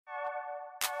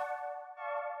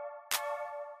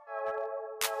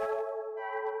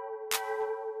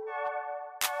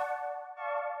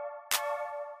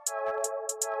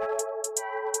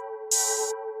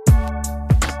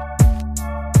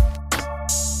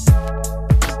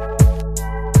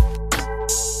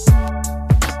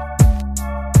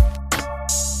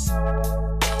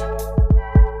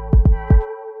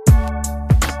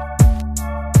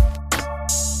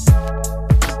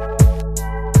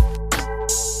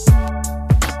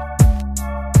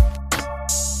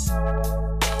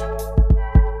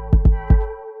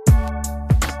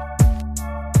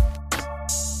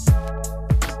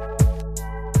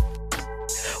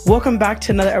Welcome back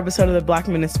to another episode of the Black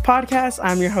Minutes Podcast.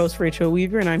 I'm your host, Rachel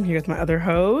Weaver, and I'm here with my other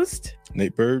host,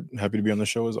 Nate Bird. Happy to be on the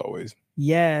show as always.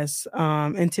 Yes.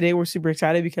 And today we're super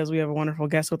excited because we have a wonderful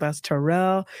guest with us,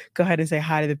 Terrell. Go ahead and say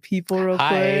hi to the people real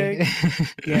quick.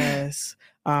 Yes.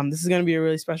 This is going to be a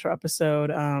really special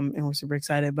episode, and we're super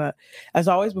excited. But as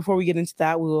always, before we get into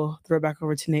that, we will throw it back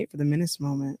over to Nate for the Minutes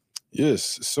moment.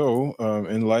 Yes. So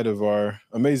in light of our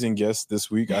amazing guest this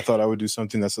week, I thought I would do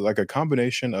something that's like a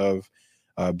combination of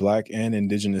Black and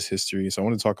Indigenous history. So I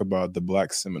want to talk about the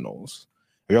Black Seminoles.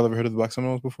 Have y'all ever heard of the Black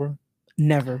Seminoles before?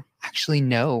 Never. Actually,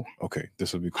 no. Okay,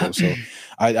 this would be cool. So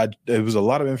it was a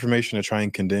lot of information to try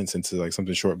and condense into like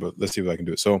something short, but let's see if I can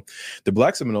do it. So the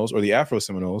Black Seminoles or the Afro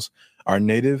Seminoles are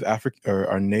Native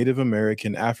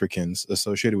American Africans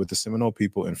associated with the Seminole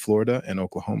people in Florida and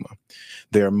Oklahoma.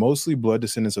 They are mostly blood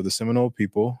descendants of the Seminole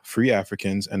people, free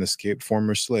Africans, and escaped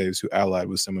former slaves who allied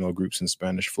with Seminole groups in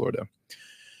Spanish Florida.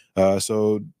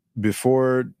 So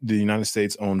before the United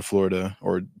States owned Florida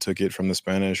or took it from the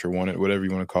Spanish or won it, whatever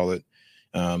you want to call it,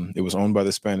 it was owned by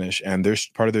the Spanish. And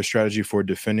part of their strategy for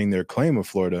defending their claim of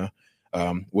Florida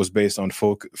was based on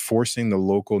forcing the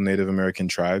local Native American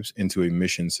tribes into a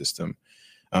mission system.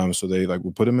 So they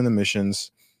would put them in the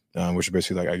missions, which are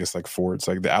basically like forts.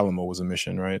 Like the Alamo was a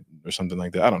mission, right? Or something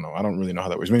like that. I don't know. I don't really know how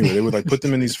that works. But anyway, they would put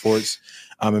them in these forts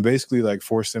and basically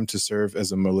force them to serve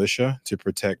as a militia to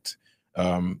protect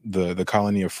the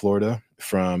colony of Florida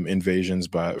from invasions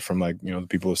from the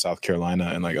people of South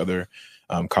Carolina and other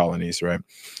colonies, right?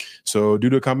 So due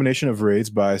to a combination of raids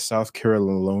by South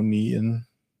Carolinian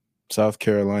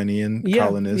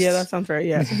colonists, yeah, that sounds right,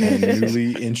 yeah, and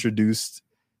newly introduced.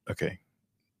 Okay,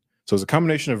 so it's a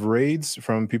combination of raids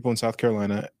from people in South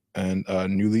Carolina and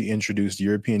newly introduced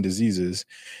European diseases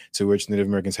to which Native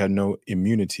Americans had no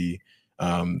immunity.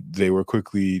 They were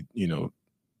quickly,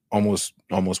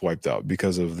 almost wiped out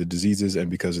because of the diseases and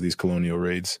because of these colonial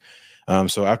raids.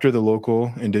 So after the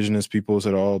local indigenous peoples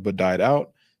had all but died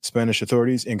out, Spanish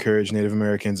authorities encouraged Native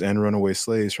Americans and runaway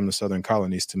slaves from the southern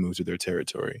colonies to move to their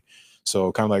territory.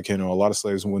 So kind of a lot of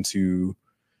slaves went to,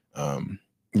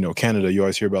 Canada. You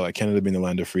always hear about Canada being the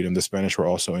land of freedom. The Spanish were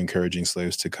also encouraging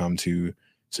slaves to come to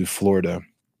Florida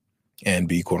and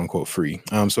be quote unquote free.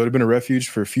 So it had been a refuge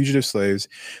for fugitive slaves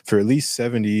for at least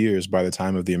 70 years by the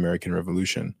time of the American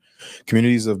Revolution.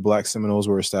 Communities of Black Seminoles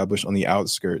were established on the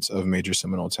outskirts of major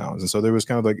Seminole towns. And so there was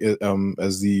kind of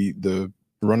as the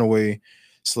runaway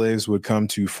slaves would come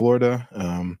to Florida,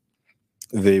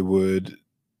 they would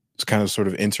kind of sort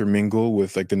of intermingle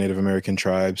with the Native American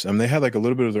tribes. They had a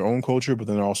little bit of their own culture, but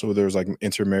then also there was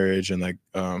intermarriage and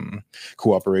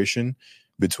cooperation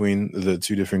between the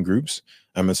two different groups.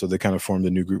 And so they kind of formed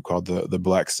a new group called the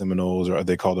Black Seminoles, or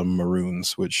they called them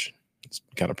Maroons, which is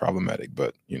kind of problematic,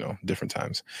 but, different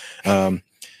times.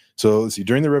 So let's see,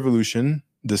 during the Revolution,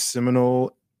 the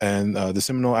Seminole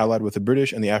allied with the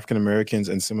British, and the African Americans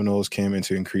and Seminoles came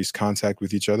into increased contact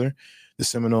with each other. The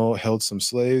Seminole held some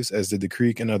slaves, as did the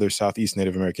Creek and other Southeast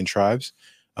Native American tribes.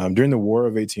 During the War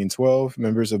of 1812,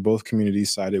 members of both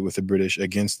communities sided with the British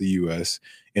against the U.S.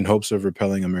 in hopes of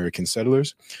repelling American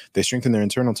settlers. They strengthened their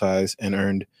internal ties and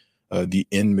earned the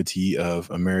enmity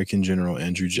of American General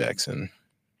Andrew Jackson.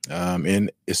 In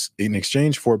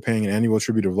exchange for paying an annual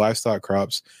tribute of livestock,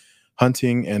 crops,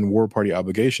 hunting, and war party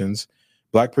obligations,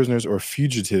 Black prisoners or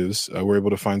fugitives were able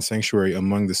to find sanctuary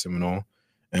among the Seminole.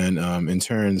 And in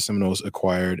turn, the Seminoles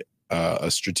acquired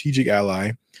a strategic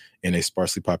ally in a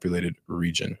sparsely populated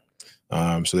region.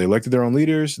 So they elected their own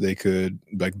leaders. They could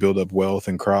build up wealth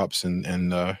and crops and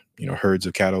herds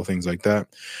of cattle, things like that.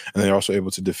 And they're also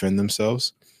able to defend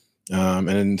themselves. And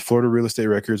in Florida real estate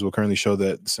records will currently show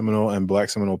that Seminole and Black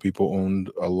Seminole people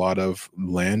owned a lot of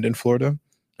land in Florida,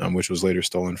 which was later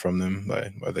stolen from them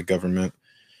by the government.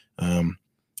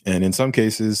 And in some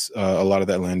cases, a lot of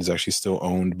that land is actually still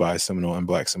owned by Seminole and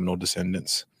Black Seminole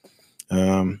descendants.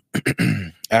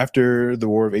 After the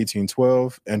War of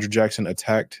 1812, Andrew Jackson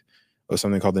attacked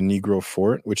something called the Negro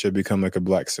Fort, which had become a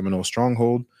Black Seminole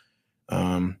stronghold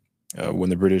when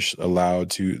the British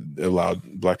allowed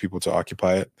Black people to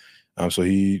occupy it. So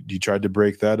he tried to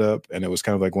break that up, and it was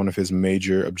kind of one of his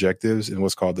major objectives in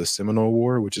what's called the Seminole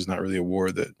War, which is not really a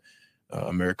war that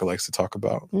America likes to talk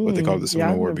about, what they call the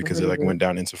Seminole War, because they like went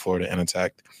down into Florida and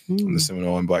attacked the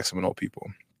Seminole and Black Seminole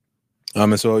people.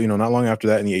 And so, not long after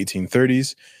that, in the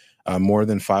 1830s, more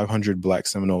than 500 Black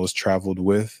Seminoles traveled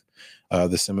with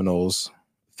the Seminoles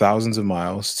thousands of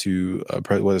miles to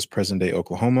what is present-day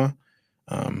Oklahoma,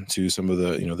 to some of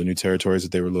the the new territories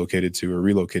that they were located to or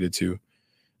relocated to.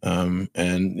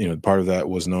 And part of that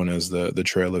was known as the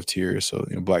Trail of Tears. So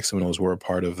Black Seminoles were a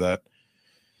part of that.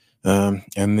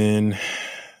 And then,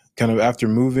 kind of after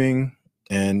moving,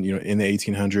 and in the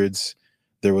 1800s,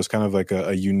 there was kind of like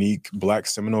a unique Black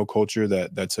Seminole culture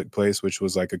that took place, which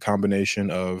was like a combination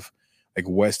of like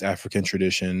West African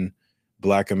tradition,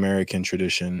 Black American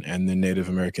tradition, and then Native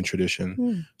American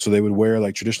tradition. So they would wear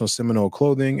like traditional Seminole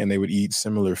clothing, and they would eat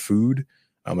similar food.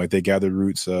 Like they gathered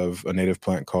roots of a native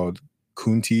plant called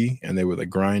kunti, and they would like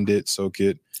grind it, soak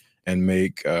it, and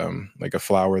make like a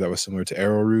flour that was similar to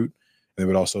arrowroot. They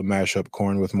would also mash up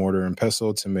corn with mortar and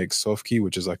pestle to make sofki,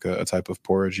 which is like a type of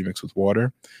porridge you mix with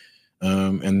water.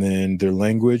 And then their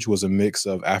language was a mix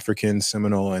of African,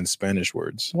 Seminole, and Spanish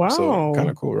words. Wow. So kind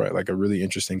of cool, right? Like a really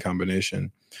interesting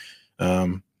combination.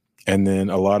 And then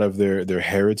a lot of their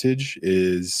heritage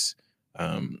is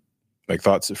like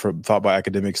thought by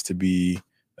academics to be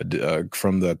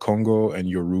from the Congo and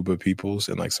Yoruba peoples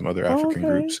and like some other African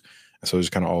groups. And so it's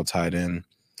kind of all tied in.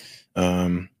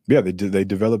 They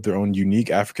developed their own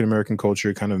unique African American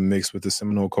culture, kind of mixed with the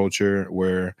Seminole culture,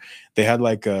 where they had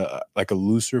like a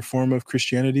looser form of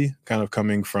Christianity, kind of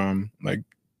coming from like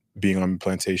being on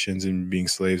plantations and being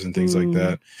slaves and things like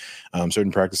that.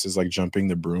 Certain practices like jumping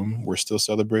the broom were still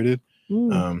celebrated.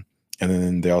 And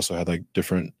then they also had like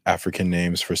different African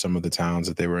names for some of the towns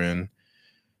that they were in.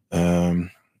 And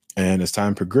as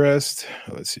time progressed,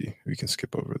 let's see, we can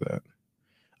skip over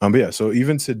that. So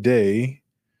even today,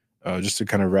 just to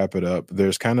kind of wrap it up,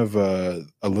 there's kind of a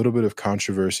little bit of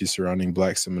controversy surrounding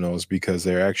Black Seminoles because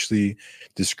they're actually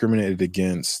discriminated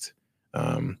against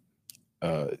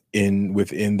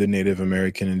within the Native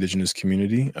American indigenous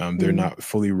community. They're not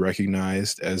fully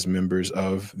recognized as members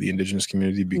of the indigenous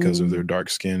community because of their dark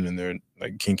skin and their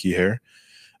like kinky hair.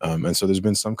 And so there's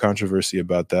been some controversy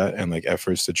about that and like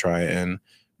efforts to try and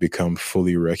become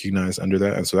fully recognized under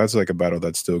that. And so that's like a battle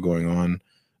that's still going on,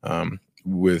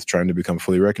 with trying to become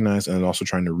fully recognized and also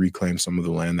trying to reclaim some of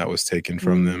the land that was taken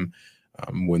from them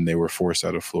when they were forced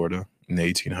out of Florida in the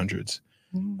 1800s.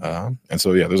 And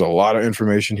so, there's a lot of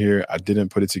information here. I didn't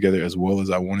put it together as well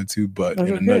as I wanted to, but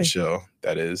in a nutshell,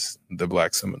 that is the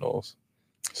Black Seminoles.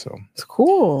 So it's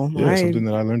cool. Yeah, something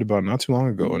that I learned about not too long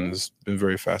ago, and it's been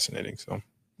very fascinating. So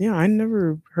yeah, I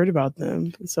never heard about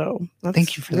them. So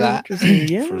thank you for that.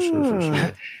 Yeah, for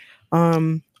sure.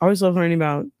 I always love learning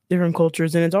about different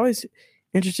cultures, and it's always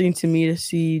interesting to me to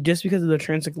see, just because of the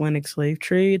transatlantic slave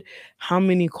trade, how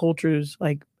many cultures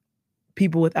like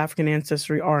people with African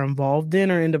ancestry are involved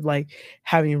in or end up like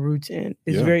having roots in.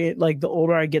 It's very like the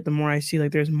older I get, the more I see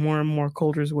like there's more and more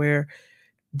cultures where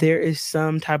there is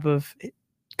some type of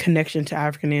connection to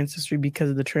African ancestry because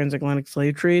of the transatlantic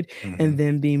slave trade, and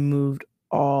then being moved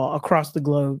all across the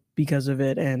globe because of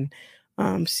it, and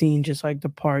seeing just like the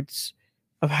parts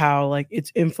of how like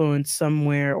it's influenced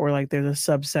somewhere, or like there's a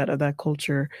subset of that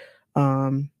culture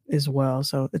as well.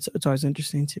 So it's always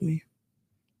interesting to me.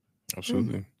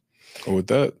 Absolutely. Well, with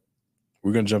that,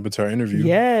 we're going to jump into our interview.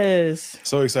 Yes.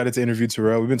 So excited to interview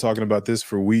Terrell. We've been talking about this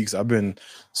for weeks. I've been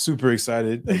super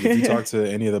excited. Like, if you talk to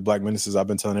any of the Black ministers, I've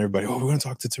been telling everybody, we're going to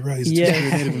talk to Terrell. He's a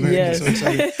two-spirit Native American. So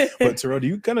excited. But Terrell, do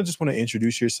you kind of just want to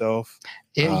introduce yourself?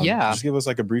 Just give us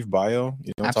like a brief bio.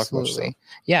 Absolutely. Talk about yourself.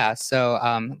 Yeah. So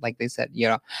like they said,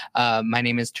 my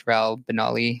name is Terrell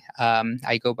Benali.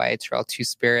 I go by Terrell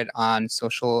Two-Spirit on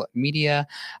social media.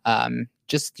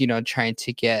 Just, trying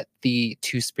to get the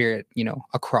Two-Spirit,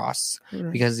 across,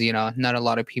 because, not a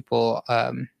lot of people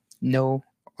know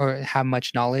or have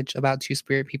much knowledge about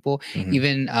Two-Spirit people.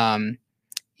 Even,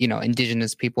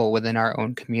 indigenous people within our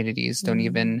own communities don't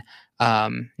even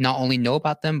not only know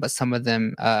about them, but some of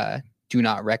them do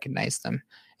not recognize them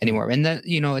anymore. And that,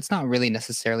 it's not really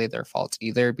necessarily their fault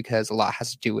either, because a lot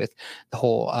has to do with the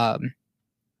whole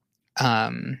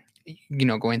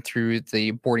going through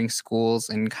the boarding schools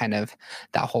and kind of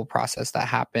that whole process that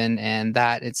happened. And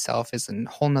that itself is a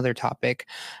whole nother topic.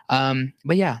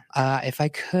 But yeah, if I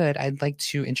could, I'd like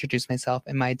to introduce myself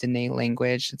in my Dene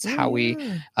language. It's how we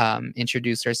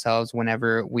introduce ourselves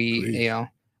whenever we,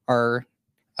 are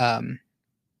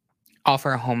off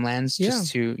our homelands,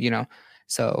 just to,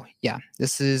 So yeah,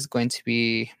 this is going to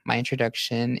be my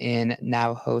introduction in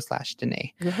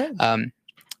Navajo/Dene. Go ahead.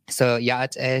 So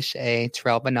Yaat Esh A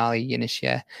Terrell Benali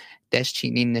Yanishia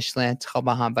Deschini Nishle,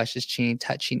 Trabaha Bashishini,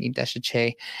 Tachini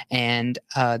Deshiche. And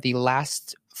the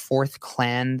last fourth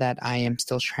clan that I am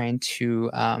still trying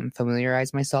to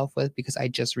familiarize myself with, because I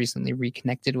just recently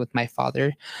reconnected with my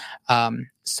father.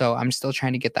 So I'm still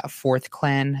trying to get that fourth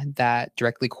clan that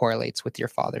directly correlates with your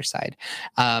father's side.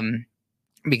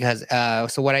 Because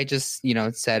so what I just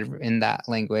said in that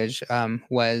language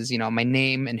was my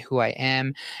name and who I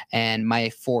am and my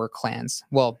 4 clans.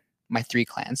 Well, my 3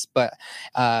 clans, but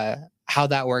how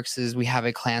that works is we have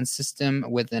a clan system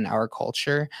within our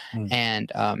culture,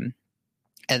 and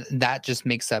that just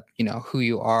makes up who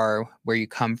you are, where you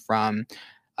come from,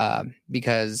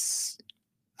 because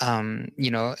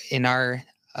in our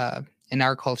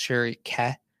culture,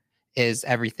 ke is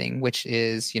everything, which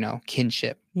is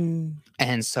kinship.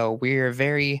 And so we're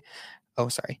very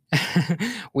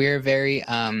we're very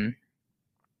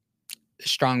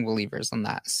strong believers on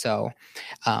that. So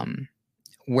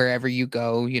wherever you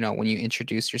go, when you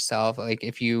introduce yourself, like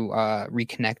if you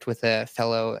reconnect with a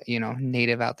fellow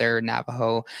native out there,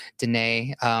 Navajo,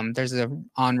 Dene, there's a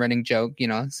on-running joke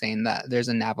saying that there's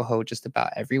a Navajo just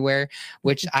about everywhere,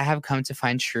 which I have come to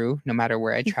find true. No matter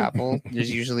where I travel,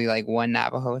 there's usually like one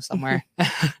Navajo somewhere.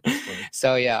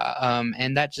 So yeah,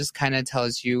 and that just kind of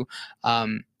tells you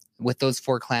with those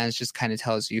 4 clans, just kind of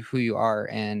tells you who you are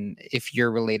and if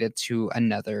you're related to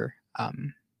another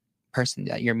person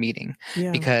that you're meeting,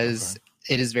 because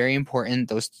it is very important.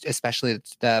 Those, especially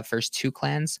the first 2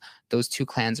 clans, those 2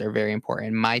 clans are very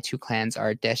important. My 2 clans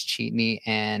are Deschini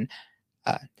and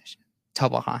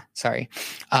Tobaha, sorry.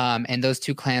 And those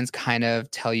 2 clans kind of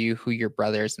tell you who your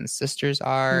brothers and sisters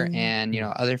are, and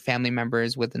other family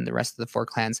members within the rest of the 4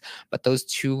 clans. But those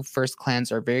 2 first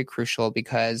clans are very crucial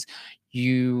because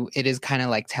it is kind of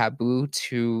like taboo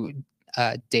to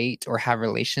date or have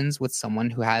relations with someone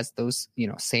who has those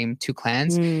same 2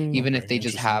 clans, even if they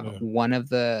just have one of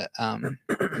the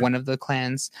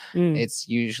clans. It's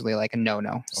usually like a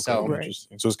no. So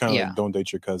interesting. So it's kind of like don't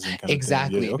date your cousin kind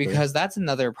exactly of thing. Because that's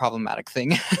another problematic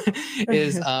thing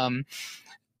is I'm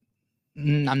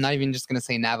not even just gonna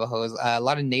say Navajos. A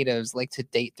lot of natives like to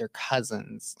date their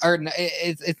cousins, or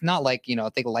it's not like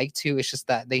they like to. It's just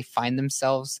that they find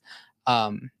themselves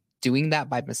doing that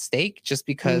by mistake, just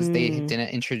because they didn't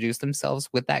introduce themselves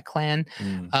with that clan.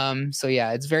 So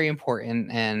yeah, it's very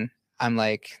important, and I'm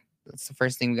like, that's the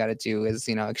first thing we got to do is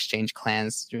exchange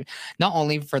clans, not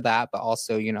only for that, but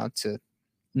also to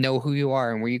know who you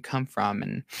are and where you come from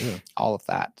and all of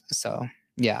that. So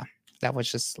yeah, that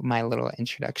was just my little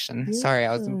introduction. Sorry,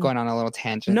 I was going on a little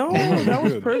tangent. No, that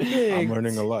was perfect. I'm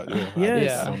learning a lot.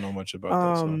 I don't know much about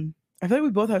that. So. I feel like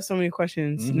we both have so many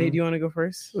questions. Nate, do you want to go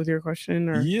first with your question?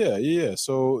 Or? Yeah.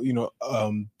 So,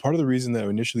 part of the reason that I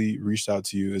initially reached out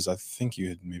to you is I think you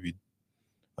had maybe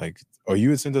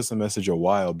you had sent us a message a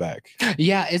while back.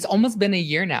 Yeah, it's almost been a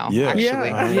year now. Yeah,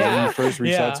 actually. When you first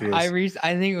reached out to us.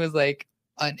 I think it was like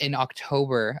in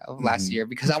October of last year,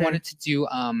 because I wanted to do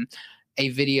a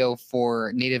video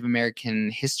for Native American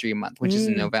History Month, which is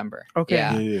in November. Okay.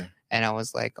 Yeah. And I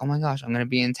was like, oh my gosh, I'm going to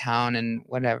be in town and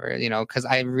whatever, because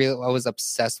I was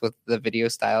obsessed with the video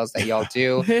styles that y'all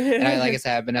do. And like I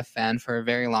said, I've been a fan for a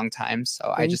very long time.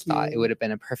 So I just thought it would have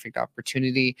been a perfect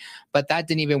opportunity. But that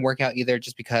didn't even work out either,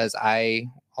 just because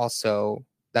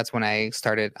that's when I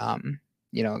started,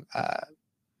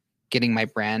 getting my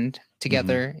brand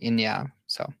together. And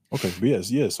so. Okay. But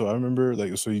yes. So I remember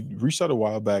so you reached out a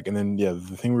while back, and then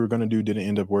the thing we were going to do didn't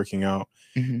end up working out.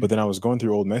 But then I was going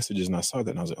through old messages and I saw that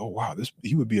and I was like, oh wow,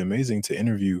 he would be amazing to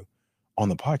interview on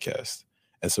the podcast.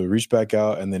 And so we reached back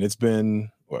out, and then it's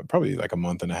been probably like a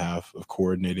month and a half of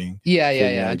coordinating.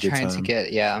 Yeah. Trying to get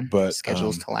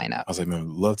schedules to line up. I was like, man, I'd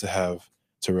love to have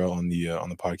Terrell on the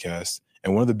podcast.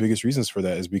 And one of the biggest reasons for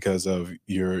that is because of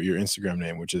your Instagram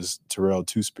name, which is Terrell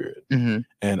Two Spirit.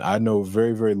 And I know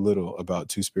very, very little about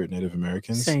Two Spirit Native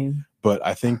Americans. Same. But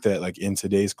I think that in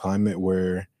today's climate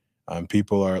where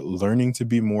people are learning to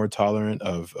be more tolerant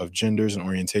of genders and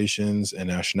orientations and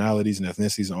nationalities and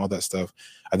ethnicities and all that stuff,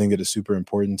 I think that it's super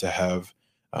important to have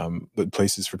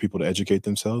places for people to educate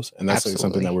themselves. And that's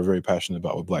something that we're very passionate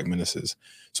about with Black Menaces.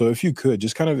 So if you could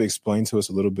just kind of explain to us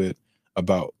a little bit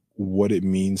about what it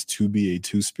means to be a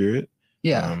Two-Spirit.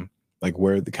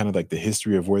 Where the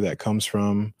history of where that comes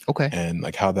from. Okay. And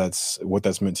what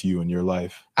that's meant to you in your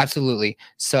life. Absolutely.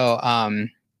 So,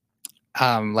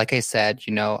 like I said,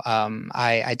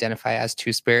 I identify as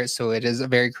Two-Spirit, so it is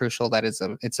very crucial that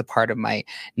it's a part of my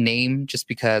name, just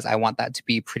because I want that to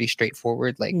be pretty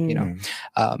straightforward, and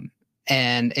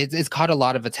it's caught a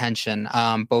lot of attention,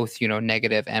 both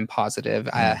negative and positive.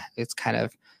 It's kind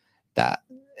of that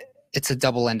it's a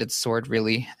double-ended sword,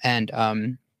 really, and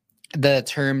the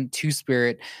term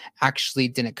two-spirit actually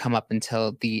didn't come up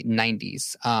until the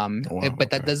 90s. But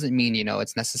that doesn't mean,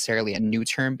 it's necessarily a new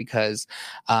term, because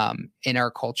in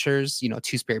our cultures,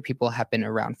 two-spirit people have been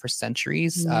around for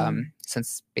centuries,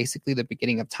 since basically the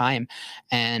beginning of time.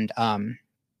 And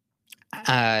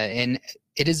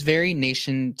it is very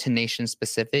nation to nation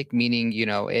specific, meaning,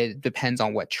 it depends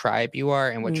on what tribe you are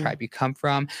and what tribe you come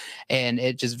from. And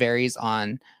it just varies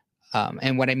on,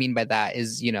 and what I mean by that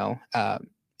is,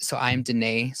 so I'm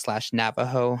Dene /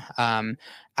 Navajo.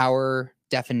 Our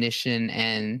definition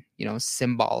and,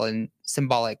 symbolic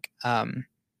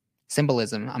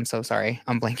symbolism. I'm so sorry.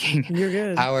 I'm blanking. You're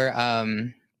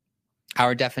good.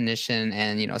 Our definition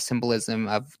and, symbolism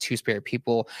of two-spirit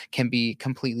people can be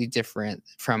completely different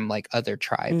from like other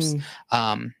tribes.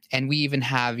 And we even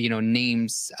have,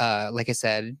 names, like I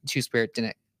said,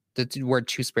 the word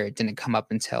two-spirit didn't come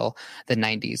up until the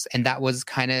 90s. And that was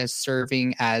kind of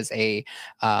serving as a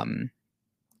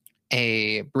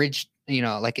bridge,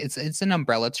 like it's an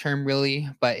umbrella term really,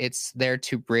 but it's there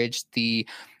to bridge the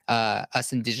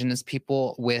us indigenous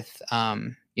people with,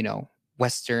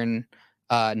 Western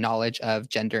knowledge of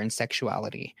gender and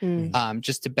sexuality,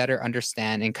 just to better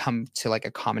understand and come to like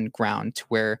a common ground to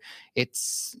where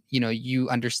it's, you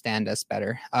understand us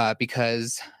better,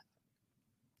 because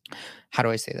how do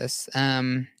I say this?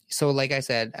 So like I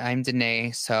said, I'm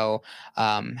Dene. So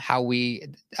how we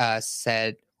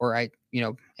said, or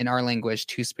in our language,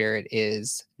 two-spirit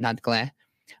is Nadgle.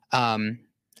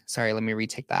 Sorry, let me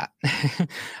retake that.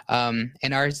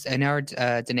 In our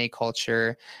Dene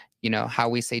culture, how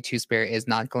we say two-spirit is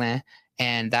Nadgle.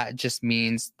 And that just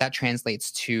means, that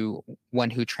translates to one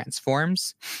who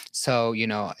transforms. So,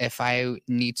 if I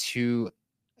need to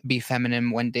be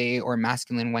feminine one day or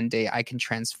masculine one day, I can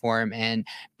transform and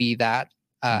be that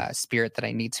spirit that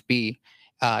I need to be,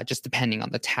 just depending on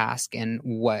the task and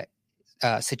what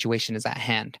situation is at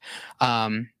hand.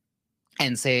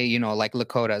 And say, like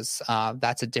Lakotas,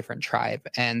 that's a different tribe,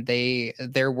 and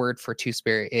their word for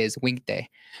two-spirit is Winkte.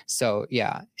 So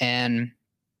yeah, and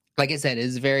like I said,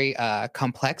 it's very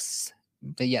complex,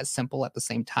 but yet simple at the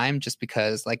same time, just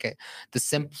because the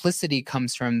simplicity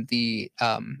comes from the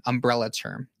umbrella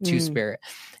term two-spirit.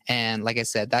 And like I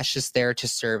said, that's just there to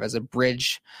serve as a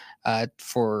bridge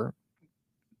for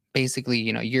basically,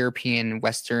 European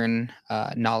Western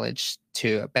knowledge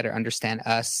to better understand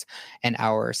us and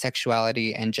our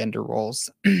sexuality and gender roles.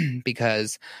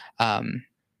 Because and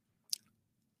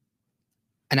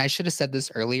I should have said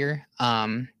this earlier,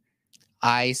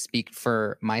 I speak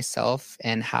for myself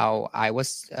and how I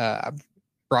was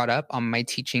brought up on my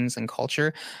teachings and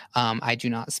culture. I do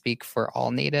not speak for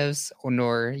all natives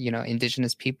nor,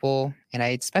 indigenous people. And I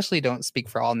especially don't speak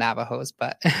for all Navajos,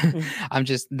 but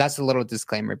that's a little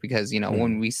disclaimer, because,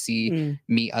 when we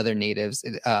meet other natives,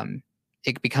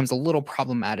 it becomes a little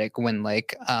problematic when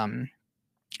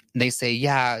they say,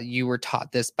 yeah, you were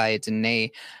taught this by a Dene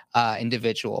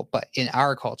individual, but in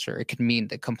our culture, it could mean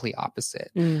the complete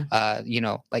opposite.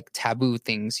 Like taboo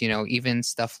things, even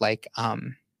stuff like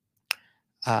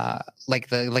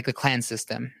the clan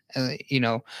system.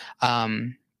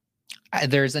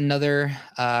 There's another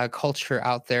culture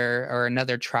out there, or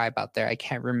another tribe out there. I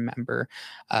can't remember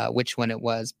which one it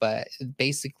was, but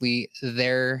basically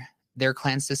their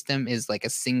clan system is like a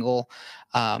single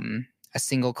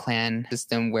clan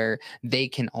system where they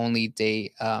can only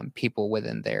date people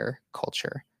within their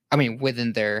culture. I mean,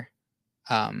 within their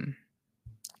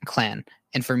clan.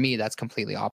 And for me, that's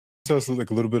completely opposite. Tell us like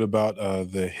a little bit about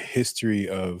the history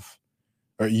of,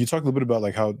 or you talked a little bit about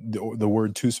like how the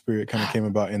word two-spirit kind of came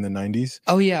about in the 90s.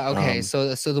 Oh yeah, okay.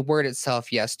 So the word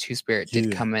itself, yes, two-spirit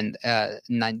did come in the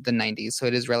 90s. So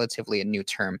it is relatively a new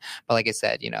term. But like I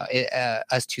said,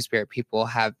 us two-spirit people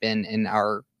have been in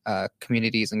our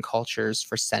communities and cultures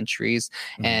for centuries,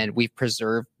 and we've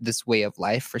preserved this way of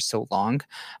life for so long.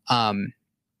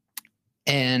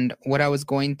 And what I was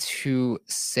going to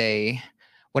say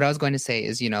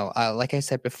is, like I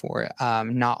said before,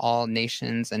 not all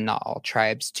nations and not all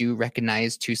tribes do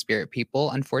recognize two-spirit people,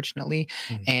 unfortunately.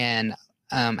 And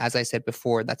as I said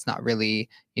before, that's not really,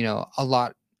 a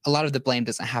lot of the blame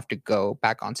doesn't have to go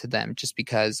back onto them, just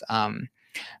because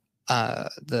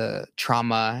the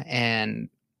trauma and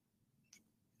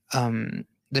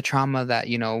the trauma that,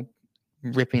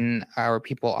 ripping our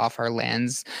people off our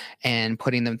lands and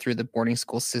putting them through the boarding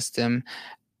school system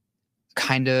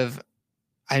kind of,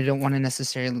 I don't want to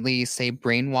necessarily say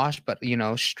brainwash, but,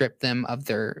 strip them of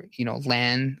their,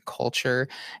 land, culture,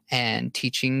 and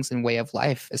teachings and way of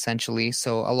life, essentially.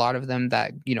 So a lot of them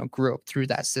that, grew up through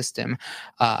that system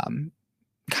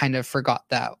kind of forgot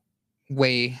that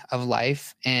way of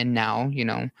life. And now,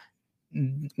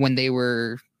 when they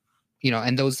were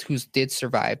and those who did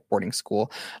survive boarding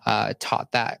school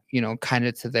taught that, kind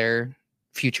of to their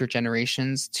future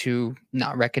generations to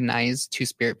not recognize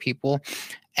two-spirit people.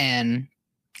 And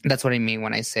that's what I mean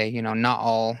when I say, not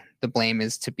all the blame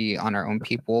is to be on our own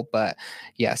people, but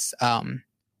yes,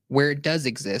 where it does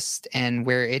exist and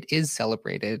where it is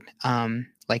celebrated,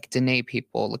 like Dene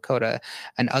people, Lakota,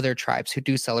 and other tribes who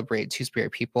do celebrate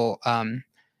two-spirit people and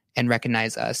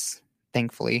recognize us,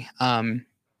 thankfully,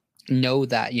 know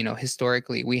that,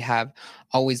 historically we have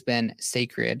always been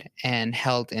sacred and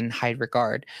held in high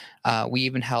regard. We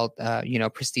even held,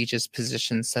 prestigious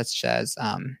positions such as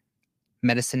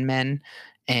medicine men.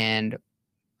 And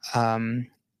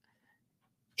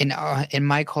in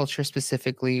my culture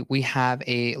specifically, we have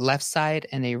a left side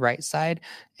and a right side,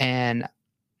 and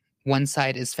one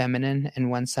side is feminine and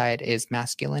one side is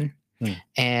masculine.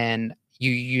 And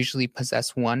you usually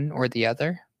possess one or the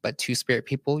other, but two-spirit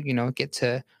people, get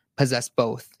to possess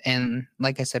both. And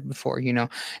like I said before, if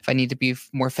I need to be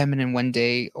more feminine one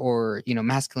day or,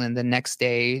 masculine the next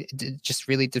day, it just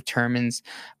really determines,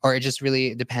 or it just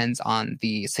really depends on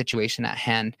the situation at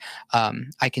hand.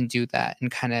 I can do that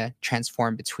and kind of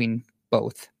transform between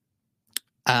both.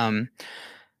 And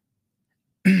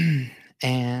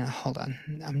hold on,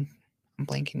 I'm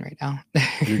blanking right now.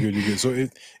 You're good. So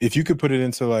if you could put it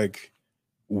into like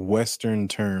Western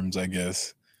terms, I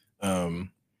guess,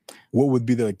 what would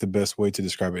be the best way to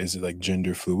describe it? Is it like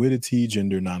gender fluidity,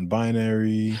 gender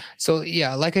non-binary? So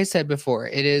yeah, like I said before,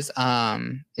 it is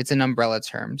it's an umbrella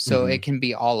term. So it can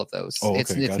be all of those. Oh,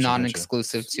 okay. It's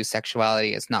non-exclusive to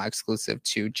sexuality. It's not exclusive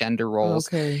to gender roles.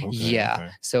 Okay.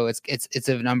 Yeah. So it's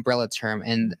an umbrella term,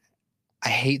 and I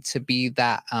hate to be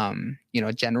that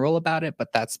general about it,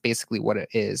 but that's basically what it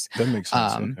is. That makes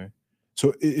sense. Okay.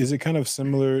 So is it kind of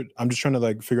similar? I'm just trying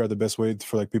to figure out the best way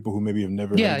for people who maybe have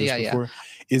never heard this before.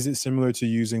 Is it similar to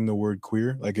using the word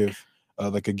queer? Like if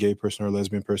like a gay person or a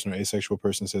lesbian person or asexual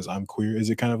person says I'm queer,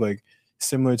 is it kind of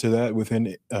similar to that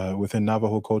within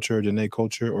Navajo culture or Dene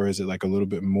culture, or is it a little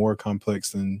bit more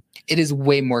complex than? It is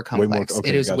way more complex.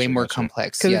 It is way more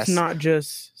complex because it's not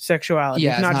just sexuality.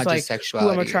 Yeah, it's not just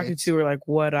sexuality. Who I'm attracted to or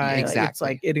what I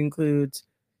exactly. It includes.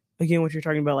 Again, what you're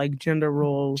talking about, gender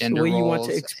roles, the way you want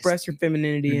to express your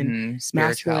femininity and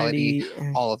spirituality,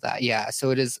 all of that. Yeah. So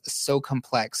it is so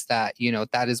complex that,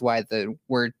 that is why the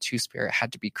word two-spirit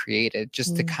had to be created,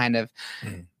 just to kind of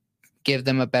give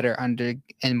them a better and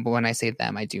when I say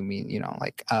them, I do mean,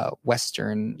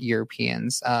 Western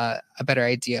Europeans, a better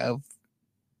idea of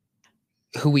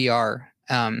who we are.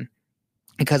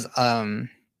 Because,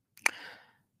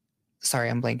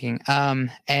 sorry, I'm blanking.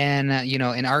 And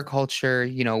in our culture,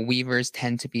 weavers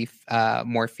tend to be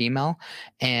more female,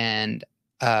 and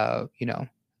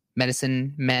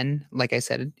medicine men, like I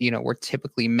said, we're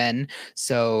typically men.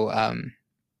 So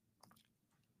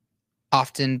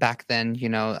often back then,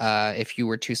 if you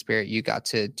were two-spirit, you got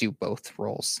to do both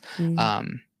roles.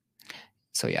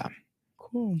 So yeah.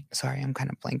 Cool. Sorry, I'm kind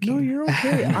of blanking. No, you're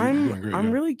okay.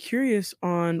 I'm really curious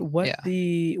on what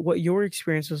your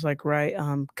experience was like, right?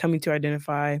 Coming to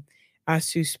identify as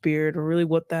two-spirit, or really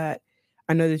what that.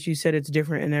 I know that you said it's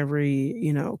different in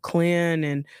every clan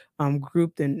and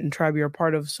group and tribe you're a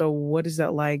part of. So what is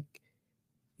that like,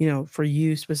 for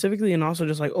you specifically, and also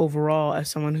just overall as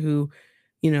someone who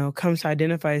comes to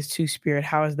identify as two-spirit?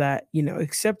 How is that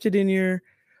accepted in your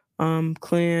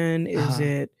clan?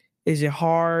 Is it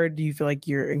hard? Do you feel like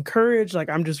you're encouraged?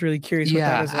 I'm just really curious what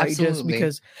that is like, absolutely. just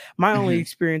because my only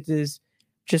experience is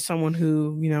just someone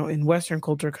who, in Western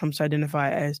culture comes to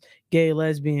identify as gay,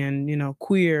 lesbian,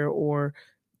 queer, or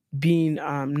being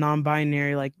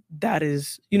non-binary. That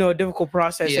is, a difficult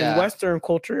process in Western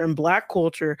culture and Black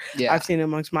culture. I've seen it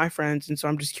amongst my friends. And so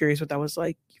I'm just curious what that was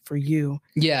like for you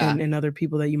and other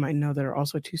people that you might know that are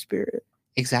also two-spirit.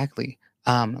 Exactly.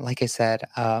 Like I said,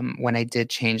 when I did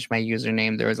change my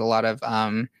username, there was a lot of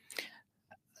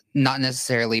not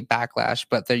necessarily backlash,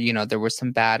 but there was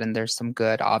some bad and there's some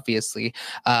good, obviously.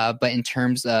 But in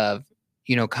terms of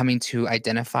coming to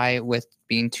identify with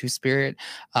being two-spirit,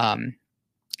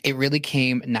 it really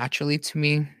came naturally to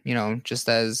me. Just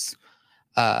as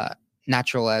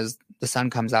natural as the sun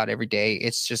comes out every day.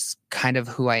 It's just kind of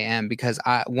who I am, because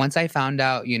once I found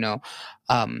out,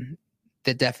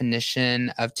 the definition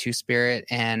of two-spirit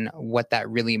and what that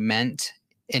really meant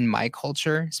in my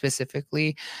culture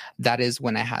specifically, that is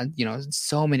when I had,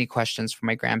 so many questions from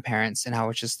my grandparents. And I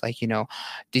was just like,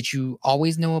 did you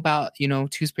always know about,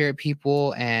 two-spirit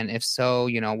people? And if so,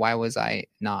 why was I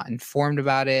not informed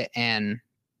about it? And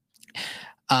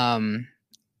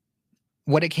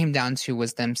what it came down to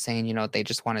was them saying, they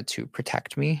just wanted to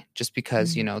protect me, just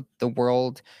because, the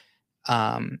world,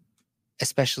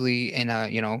 especially in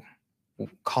a,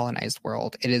 colonized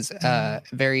world. It is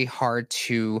very hard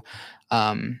to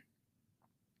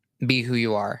be who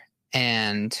you are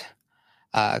and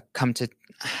come to,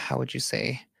 how would you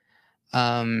say,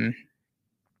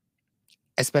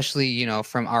 especially, you know,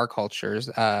 from our cultures,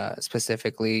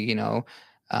 specifically, you know,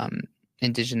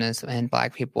 indigenous and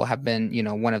Black people have been, you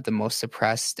know, one of the most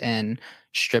suppressed and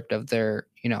stripped of their,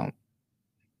 you know,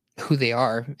 who they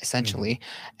are essentially.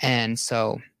 And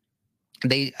so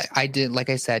I did,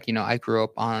 like I said, you know, I grew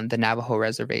up on the Navajo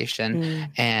reservation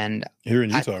and here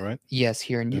in Utah, right? Yes,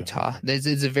 here in Utah. This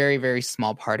is a very, very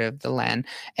small part of the land,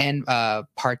 and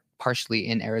partially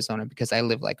in Arizona because I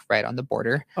live like right on the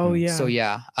border. Oh yeah. So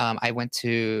yeah, I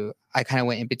kind of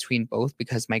went in between both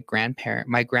because my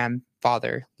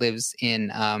grandfather lives in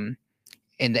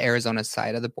the Arizona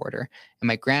side of the border, and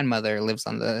my grandmother lives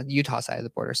on the Utah side of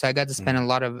the border. So I got to spend a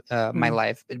lot of my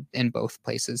life in both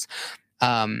places.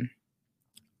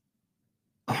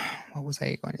 What was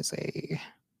I going to say?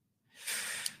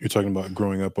 You're talking about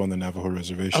growing up on the Navajo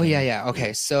reservation. Oh yeah. Okay.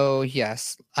 Yeah. So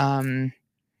yes. And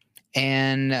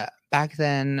back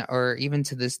then, or even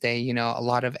to this day, you know, a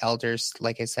lot of elders,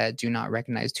 like I said, do not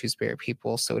recognize Two-Spirit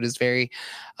people. So it is very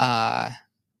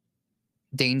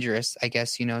dangerous, I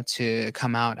guess, you know, to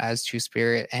come out as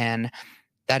Two-Spirit. And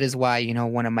that is why, you know,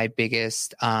 one of my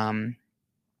biggest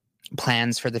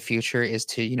plans for the future is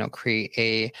to, you know, create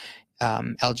a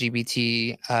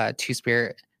LGBT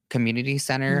Two-Spirit community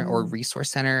center or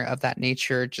resource center of that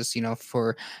nature, just, you know,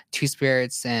 for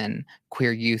Two-Spirits and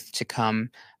queer youth to come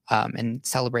and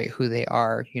celebrate who they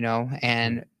are, you know,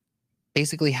 and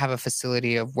basically have a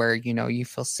facility of where, you know, you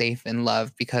feel safe and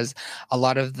loved, because a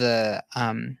lot of the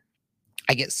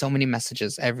I get so many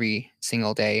messages every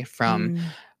single day from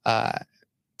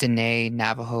Dene,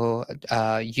 Navajo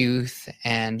youth,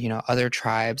 and, you know, other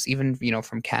tribes, even, you know,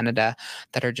 from Canada,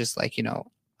 that are just like, you know,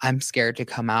 I'm scared to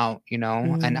come out, you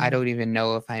know, and I don't even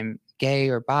know if I'm gay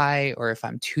or bi or if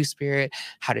I'm Two-Spirit.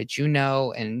 How did you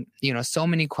know? And, you know, so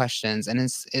many questions. And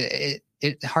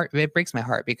it breaks my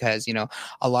heart because, you know,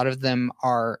 a lot of them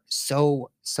are so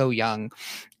young,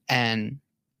 and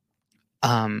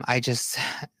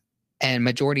and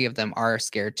majority of them are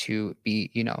scared to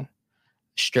be, you know,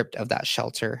 stripped of that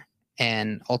shelter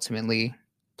and ultimately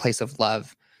place of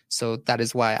love. So that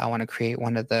is why I want to create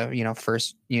one of the, you know,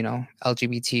 first, you know,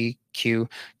 LGBTQ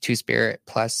Two-Spirit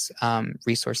plus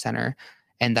resource center,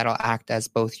 and that'll act as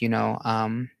both, you know,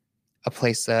 a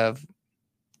place of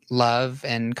love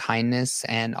and kindness,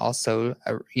 and also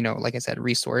you know, like I said,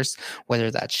 resource,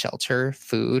 whether that's shelter,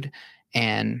 food,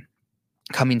 and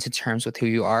coming to terms with who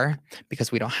you are,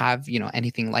 because we don't have, you know,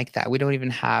 anything like that. We don't even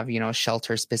have, you know,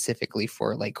 shelter specifically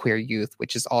for like queer youth,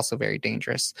 which is also very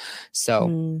dangerous.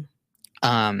 So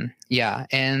yeah,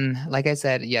 and like I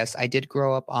said, yes, I did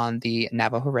grow up on the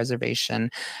Navajo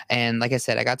reservation, and like I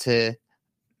said, I got to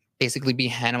basically be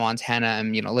Hannah Montana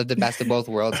and, you know, live the best of both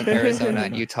worlds in Arizona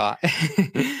and Utah.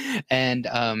 And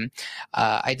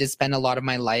I did spend a lot of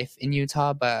my life in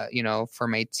Utah, but, you know, for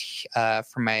my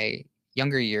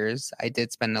younger years, I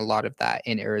did spend a lot of that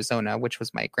in Arizona, which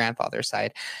was my grandfather's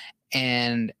side.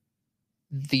 And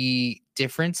the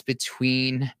difference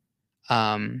between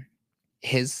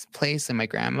his place and my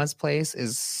grandma's place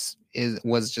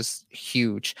was just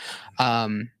huge.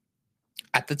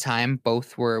 At the time,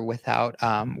 both were without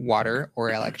water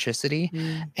or electricity.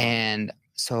 And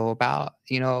so about,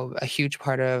 you know, a huge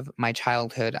part of my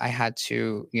childhood, I had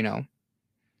to, you know,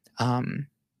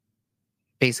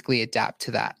 basically adapt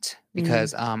to that,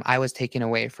 because I was taken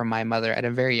away from my mother at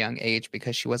a very young age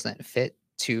because she wasn't fit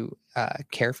to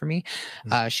care for me.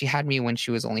 She had me when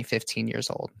she was only 15 years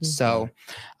old. So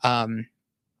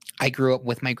I grew up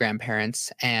with my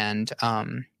grandparents, and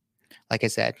like I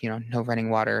said, you know, no running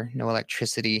water, no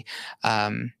electricity.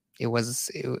 It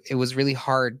was really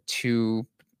hard to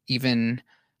even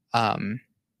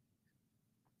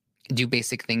do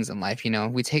basic things in life. You know,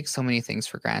 we take so many things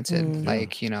for granted,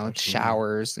 like, you know, absolutely.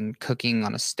 Showers and cooking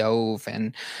on a stove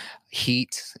and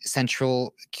heat,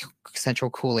 central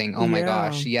cooling. Oh my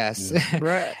gosh, yes.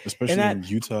 Right. Especially in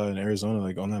Utah and Arizona,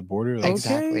 like on that border. Like,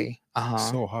 exactly.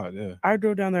 So hot, yeah. I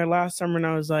drove down there last summer and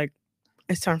I was like,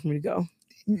 it's time for me to go.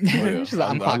 I'm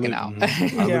clocking out.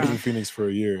 I lived in Phoenix for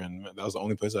a year, and that was the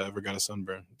only place I ever got a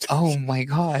sunburn. Oh my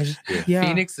gosh. Yeah.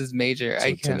 Phoenix is major.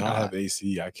 So to not have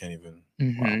AC, I can't even.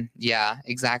 Wow. Yeah,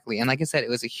 exactly. And like I said, it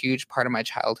was a huge part of my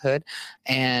childhood.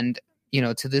 And, you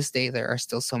know, to this day, there are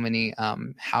still so many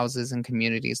houses and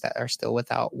communities that are still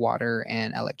without water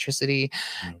and electricity.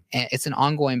 And it's an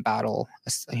ongoing battle,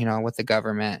 you know, with the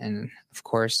government. And of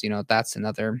course, you know, that's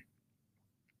another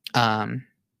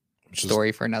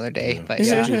story for another day. But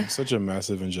yeah, such a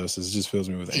massive injustice. It just fills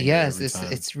me with anger. Yes, every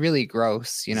time. it's really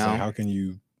gross, you know. Like, how can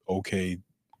you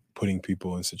putting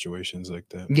people in situations like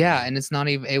that? Yeah, and it's not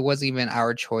even, it wasn't even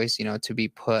our choice, you know, to be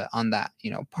put on that,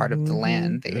 you know, part of the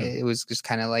land. It was just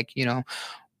kind of like, you know,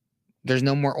 there's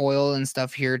no more oil and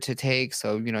stuff here to take,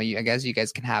 so you know, I guess you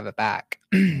guys can have it back.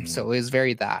 So it was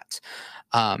very that.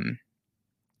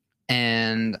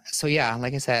 And so, yeah,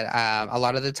 like I said, a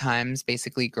lot of the times,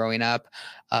 basically growing up,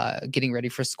 getting ready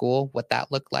for school, what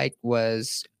that looked like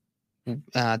was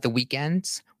the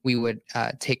weekends, we would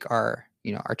take our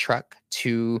truck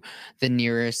to the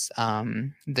nearest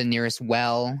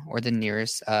well, or the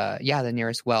nearest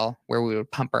well, where we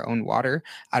would pump our own water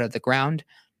out of the ground,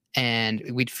 and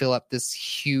we'd fill up this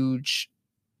huge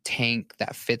tank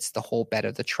that fits the whole bed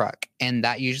of the truck, and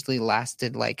that usually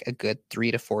lasted like a good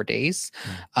 3 to 4 days.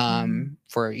 And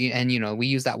we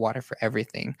use that water for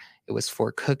everything. It was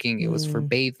for cooking, it was for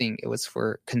bathing, it was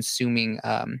for consuming,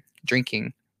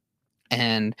 drinking.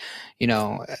 And you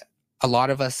know, a lot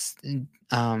of us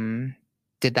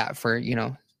did that for, you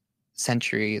know,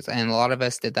 centuries, and a lot of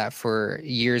us did that for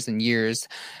years and years,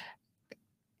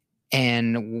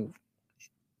 and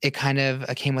it kind of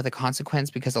came with a consequence,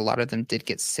 because a lot of them did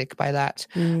get sick by that.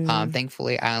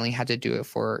 Thankfully, I only had to do it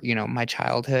for, you know, my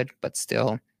childhood, but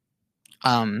still,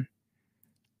 there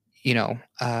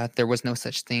was no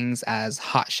such things as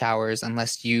hot showers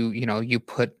unless you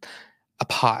put a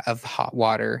pot of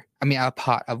water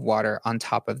on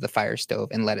top of the fire stove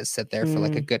and let it sit there for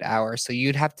like a good hour. So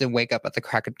you'd have to wake up at the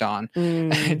crack of dawn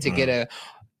to get a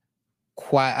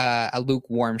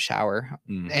lukewarm shower.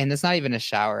 And it's not even a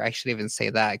shower. I should even say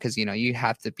that, because you know, you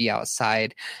have to be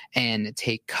outside and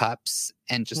take cups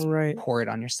and just pour it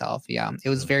on yourself. Yeah, it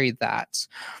was very that.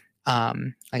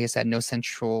 Like I said, no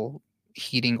central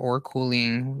heating or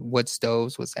cooling. Wood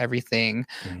stoves was everything.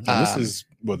 And this is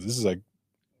like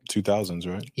 2000s,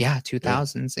 right? Yeah,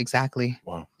 2000s, exactly.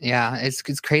 Wow. Yeah, it's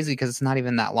crazy, because it's not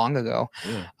even that long ago.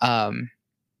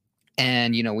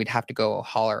 And you know, we'd have to go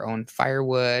haul our own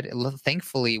firewood.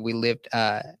 Thankfully, we lived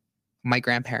my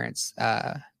grandparents,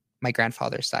 my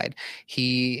grandfather's side.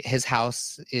 His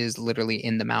house is literally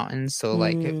in the mountains, so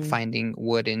like finding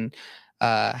wood in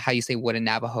how you say wood in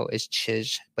Navajo is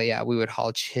chij. But yeah, we would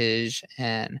haul chij,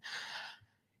 and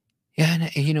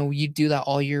you know, you do that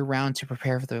all year round to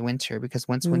prepare for the winter, because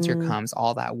once winter comes,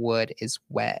 all that wood is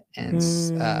wet and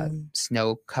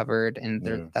snow covered,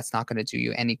 and that's not going to do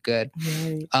you any good.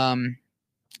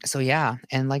 So yeah,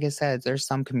 and like I said, there's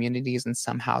some communities and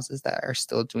some houses that are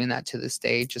still doing that to this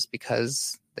day, just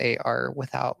because they are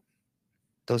without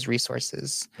those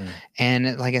resources.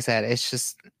 And like I said, it's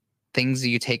just things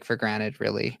you take for granted,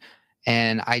 really.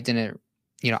 And I didn't,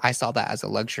 you know, I saw that as a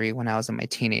luxury when I was in my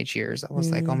teenage years. I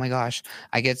was like, oh my gosh,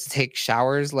 I get to take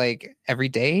showers like every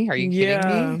day. Are you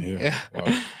kidding me? Yeah.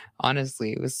 Wow.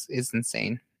 Honestly, it's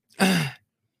insane.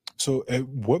 So at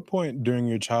what point during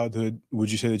your childhood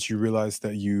would you say that you realized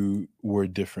that you were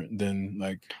different than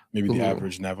like maybe the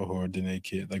average Navajo or Dene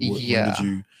kid? Like when did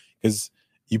you, because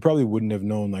you probably wouldn't have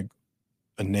known like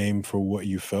a name for what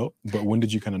you felt, but when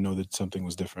did you kind of know that something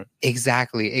was different?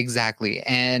 Exactly.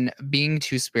 And being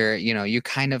Two-Spirit, you know, you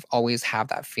kind of always have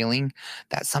that feeling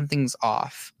that something's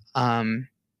off. And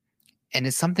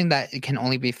it's something that it can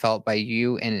only be felt by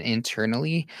you, and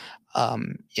internally,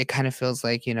 it kind of feels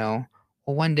like, you know,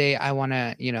 well, one day I want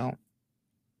to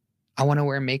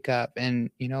wear makeup,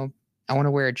 and, you know, I want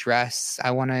to wear a dress.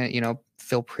 I want to, you know,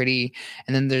 feel pretty.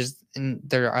 And then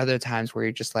there are other times where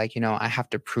you're just like, you know, I have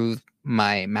to prove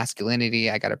my masculinity.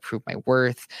 I got to prove my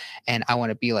worth. And I want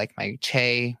to be like my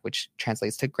Che, which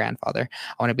translates to grandfather.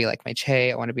 I want to be like my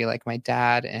Che. I want to be like my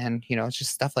dad. And, you know, it's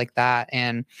just stuff like that.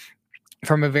 And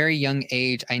from a very young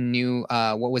age, I knew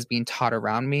what was being taught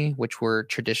around me, which were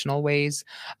traditional ways.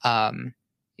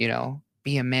 You know,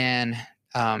 be a man,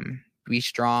 be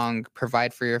strong,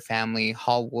 provide for your family,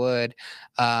 haul wood,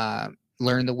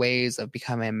 learn the ways of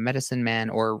becoming a medicine man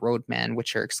or a road man,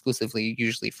 which are exclusively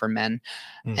usually for men.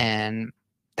 And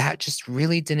that just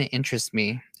really didn't interest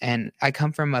me. And I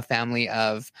come from a family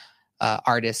of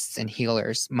artists and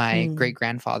healers. My great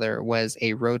grandfather was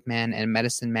a roadman and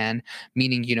medicine man,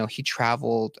 meaning, you know, he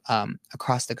traveled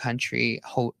across the country,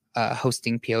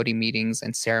 hosting peyote meetings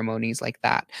and ceremonies like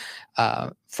that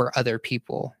for other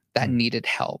people that needed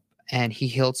help. And he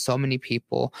healed so many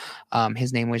people.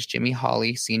 His name was Jimmy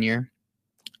Hawley Sr.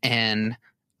 And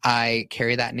I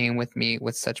carry that name with me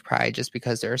with such pride, just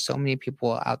because there are so many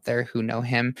people out there who know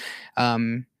him.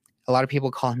 A lot of people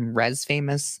call him Res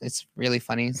famous. It's really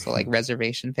funny. So like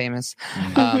reservation famous.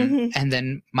 And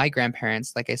then my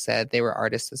grandparents, like I said, they were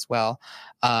artists as well.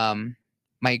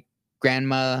 My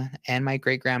grandma and my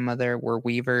great grandmother were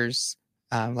weavers.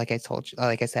 Like I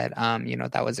said,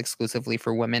 that was exclusively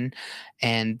for women.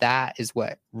 And that is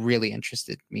what really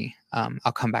interested me.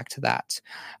 I'll come back to that.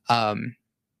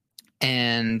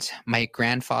 And my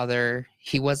grandfather,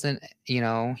 he wasn't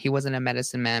a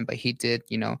medicine man, but he did,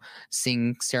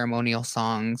 sing ceremonial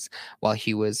songs while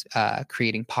he was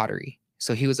creating pottery.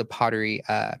 So he was a pottery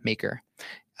maker.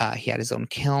 He had his own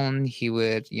kiln. He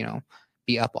would,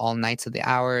 be up all nights of the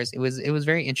hours. It was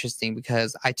very interesting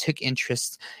because I took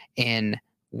interest in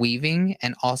weaving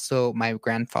and also my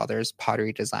grandfather's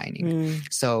pottery designing.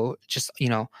 So just,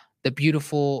 the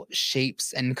beautiful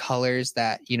shapes and colors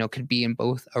that, could be in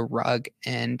both a rug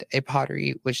and a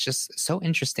pottery was just so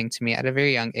interesting to me at a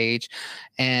very young age.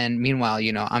 And meanwhile,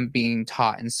 I'm being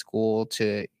taught in school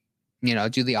to,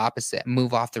 do the opposite,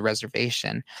 move off the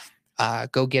reservation.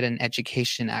 Go get an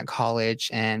education at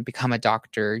college and become a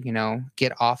doctor,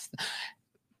 get off.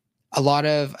 A lot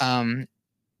of,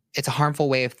 it's a harmful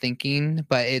way of thinking,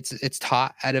 but it's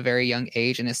taught at a very young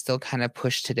age, and it's still kind of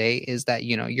pushed today, is that,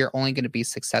 you're only going to be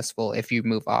successful if you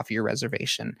move off your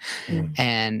reservation.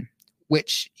 And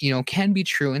which, can be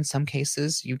true in some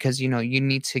cases, because, you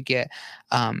need to get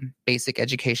basic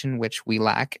education, which we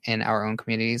lack in our own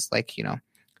communities. Like,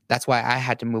 that's why I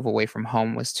had to move away from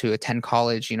home, was to attend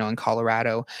college, in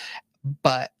Colorado.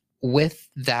 But with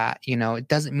that, it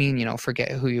doesn't mean,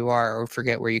 forget who you are or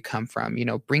forget where you come from,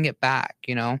 bring it back,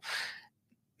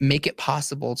 make it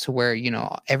possible to where,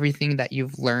 everything that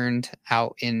you've learned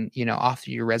out in, off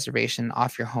your reservation,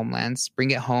 off your homelands,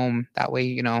 bring it home. That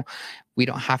way, we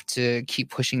don't have to keep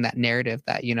pushing that narrative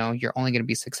that, you're only going to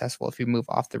be successful if you move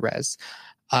off the res.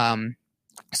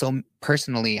 So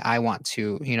personally, I want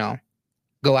to,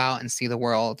 go out and see the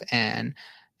world and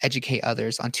educate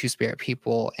others on Two-Spirit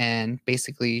people, and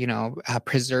basically,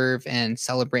 preserve and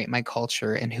celebrate my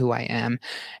culture and who I am,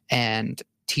 and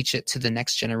teach it to the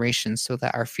next generation so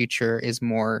that our future is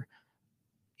more,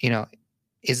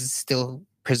 is still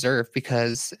preserved.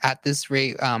 Because at this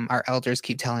rate, our elders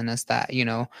keep telling us that,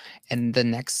 in the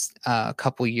next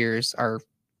couple years,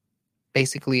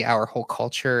 basically our whole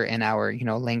culture and our,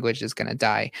 language is going to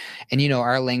die. And,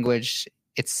 our language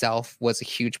itself was a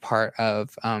huge part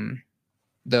of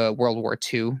the World War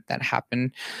II that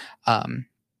happened.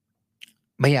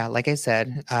 But yeah, like I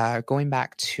said, going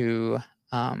back to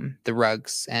the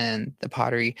rugs and the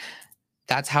pottery,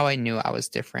 that's how I knew I was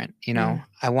different.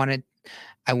 I wanted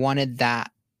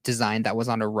that design that was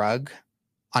on a rug,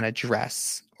 on a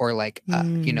dress, or like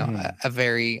a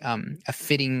very a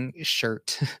fitting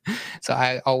shirt. So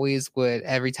I always would,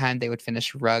 every time they would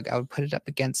finish a rug, I would put it up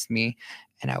against me,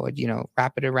 and I would,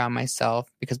 wrap it around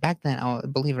myself, because back then,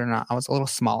 believe it or not, I was a little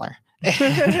smaller.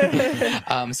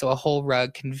 So a whole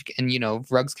rug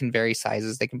rugs can vary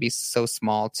sizes. They can be so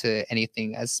small to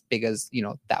anything as big as,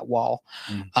 that wall.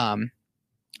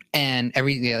 And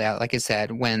like I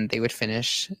said, when they would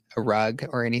finish a rug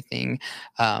or anything,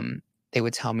 they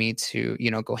would tell me to,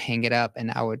 go hang it up,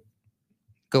 and I would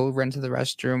go run to the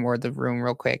restroom or the room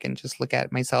real quick and just look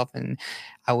at myself, and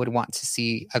I would want to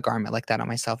see a garment like that on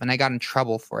myself. And I got in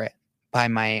trouble for it by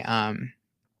my I'm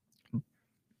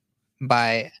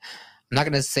not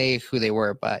going to say who they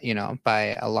were, but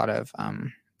by a lot of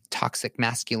toxic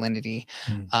masculinity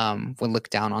would look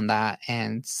down on that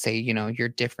and say, you're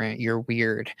different, you're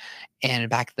weird. And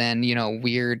back then,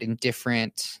 weird and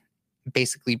different,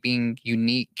 basically being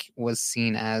unique, was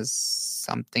seen as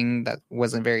something that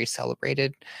wasn't very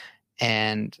celebrated.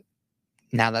 And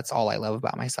now that's all I love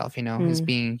about myself, is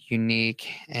being unique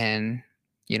and,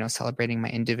 celebrating my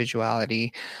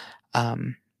individuality.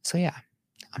 So yeah,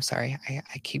 I'm sorry,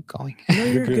 I keep going. No,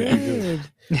 you're good.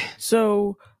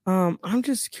 So I'm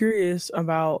just curious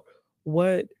about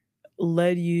what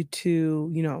led you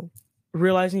to,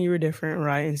 realizing you were different,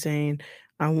 right? And saying,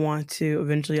 I want to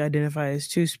eventually identify as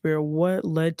Two-Spirit. What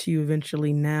led to you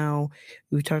eventually now?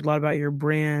 We talked a lot about your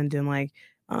brand and like,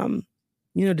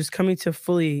 just coming to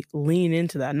fully lean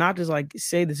into that. Not just like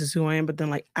say this is who I am, but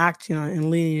then like acting on it and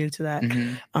leaning into that.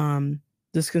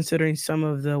 Just considering some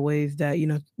of the ways that,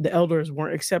 the elders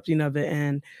weren't accepting of it.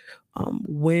 And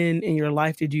when in your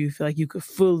life did you feel like you could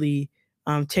fully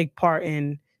take part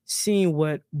in seeing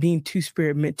what being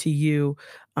Two-Spirit meant to you,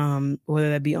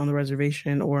 whether that be on the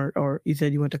reservation or you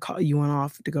said you went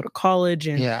off to go to college,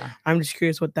 and I'm just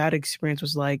curious what that experience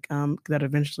was like, that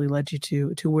eventually led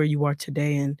you to where you are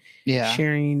today, and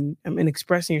sharing and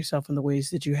expressing yourself in the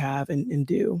ways that you have and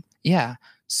do. Yeah.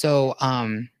 So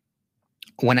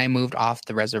when I moved off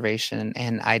the reservation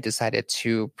and I decided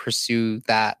to pursue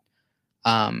that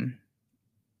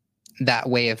that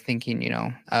way of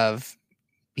thinking, of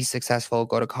be successful,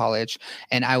 go to college.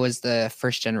 And I was a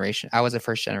first generation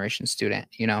student,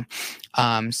 you know.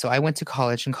 So I went to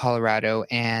college in Colorado,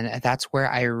 and that's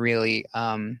where I really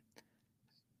got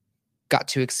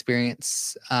to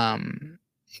experience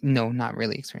no, not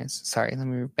really experience. Sorry, let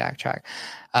me backtrack.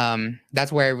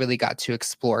 That's where I really got to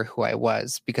explore who I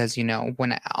was, because, you know,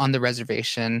 on the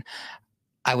reservation,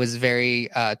 I was very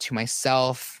to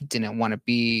myself, didn't want to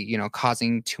be, you know,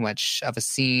 causing too much of a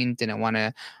scene, didn't want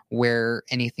to wear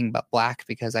anything but black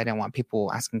because I didn't want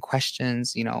people asking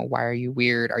questions, you know, why are you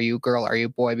weird? Are you a girl? Are you a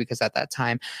boy? Because at that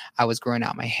time I was growing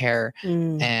out my hair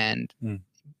and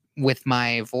with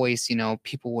my voice, you know,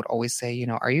 people would always say, you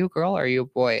know, are you a girl? Are you a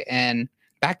boy? And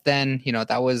back then, you know,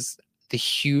 that was the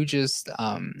hugest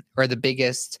or the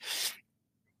biggest,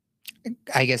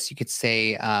 I guess you could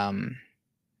say,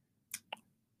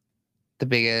 the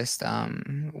biggest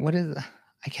what is,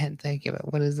 I can't think of it,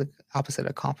 what is the opposite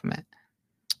of compliment?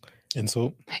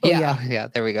 Insult. Yeah,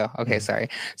 there we go. Okay, sorry.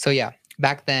 So yeah,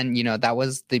 back then, you know, that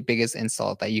was the biggest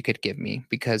insult that you could give me,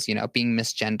 because, you know, being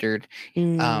misgendered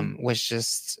was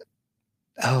just,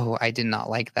 I did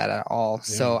not like that at all.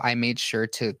 So I made sure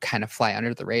to kind of fly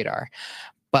under the radar.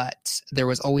 But there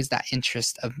was always that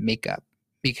interest of makeup,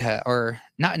 because, or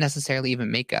not necessarily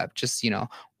even makeup, just, you know,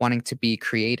 wanting to be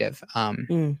creative.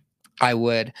 I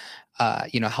would,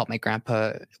 you know, help my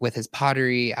grandpa with his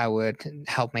pottery. I would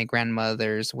help my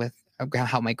grandmothers with,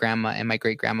 help my grandma and my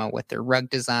great grandma with their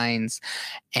rug designs.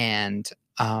 And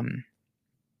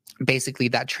basically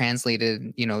that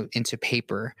translated, you know, into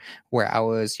paper, where I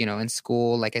was, you know, in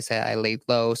school. Like I said, I laid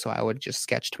low, so I would just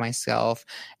sketch to myself.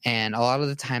 And a lot of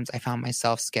the times I found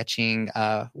myself sketching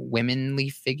womanly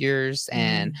figures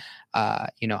and,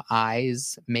 you know,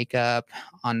 eyes, makeup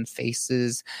on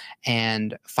faces.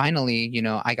 And finally, you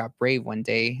know, I got brave one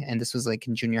day, and this was like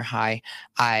in junior high.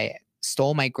 I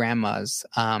stole my grandma's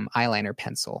eyeliner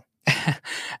pencil.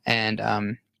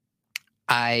 And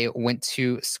I went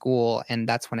to school, and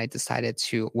that's when I decided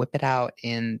to whip it out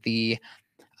in the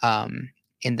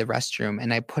restroom,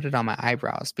 and I put it on my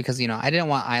eyebrows, because, you know, I didn't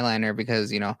want eyeliner,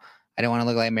 because, you know, I didn't want to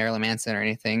look like Marilyn Manson or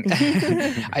anything.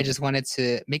 I just wanted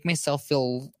to make myself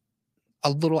feel a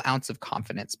little ounce of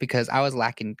confidence, because I was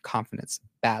lacking confidence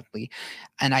badly,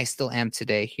 and I still am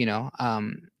today. You know,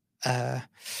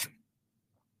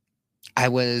 I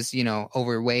was, you know,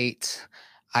 overweight.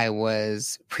 I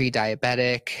was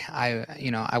pre-diabetic.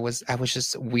 I was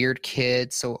just a weird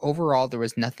kid. So overall, there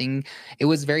was nothing. It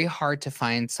was very hard to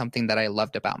find something that I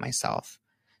loved about myself.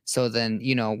 So then,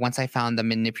 you know, once I found the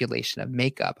manipulation of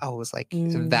makeup, I was like,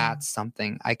 that's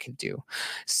something I could do.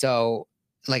 So,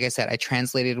 like I said, I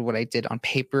translated what I did on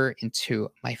paper into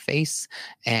my face.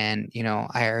 And, you know,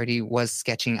 I already was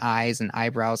sketching eyes and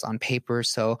eyebrows on paper.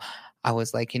 So I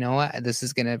was like, you know what, this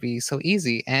is going to be so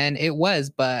easy. And it was,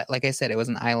 but like I said, it was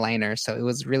an eyeliner. So it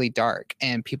was really dark,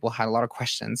 and people had a lot of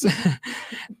questions.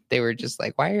 They were just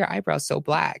like, why are your eyebrows so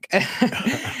black?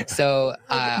 So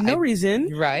no reason.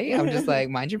 Right. I'm just like,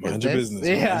 mind your business. Mind your business.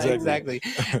 Yeah, exactly.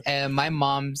 And my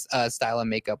mom's style of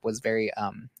makeup was very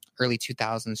early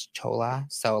 2000s chola.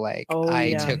 So like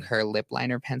I took her lip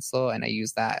liner pencil and I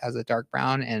used that as a dark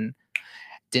brown, and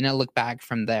didn't look back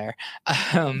from there.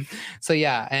 So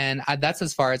yeah, and that's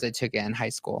as far as I took it in high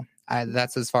school.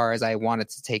 That's as far as I wanted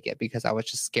to take it, because I was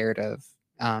just scared of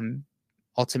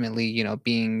ultimately, you know,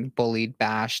 being bullied,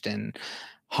 bashed, and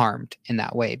harmed in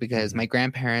that way, because my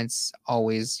grandparents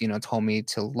always, you know, told me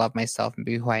to love myself and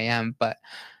be who I am, but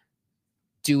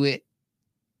do it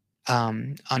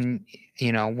on,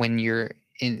 you know, when you're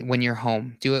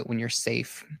home, do it when you're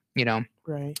safe, you know.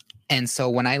 Right. And so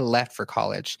when I left for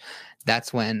college,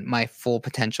 that's when my full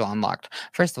potential unlocked.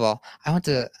 First of all, I went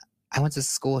to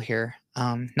school here,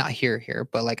 not here,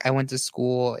 but like I went to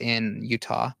school in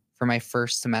Utah for my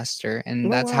first semester,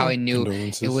 and that's how I knew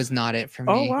it was not it for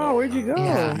me. Oh wow, where'd you go?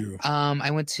 Yeah,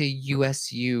 I went to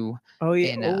USU. Oh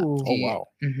yeah. Oh wow.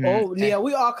 Oh yeah,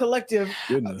 we all collective.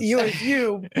 Goodness.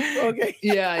 USU. Okay.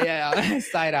 Yeah.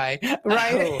 Side eye.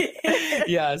 Right.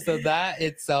 Yeah. So that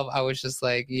itself, I was just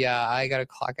like, yeah, I gotta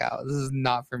clock out. This is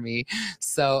not for me.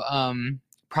 So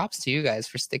props to you guys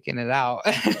for sticking it out.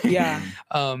 Yeah.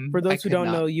 For those who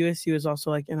don't know, USU is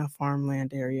also like in a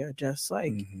farmland area, just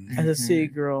like as a city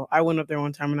girl. I went up there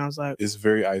one time and I was like, it's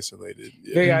very isolated.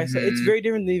 Yeah. Very isolated. It's very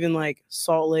different than even like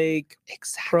Salt Lake,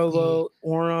 Provo,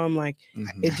 Orem. Like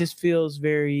it just feels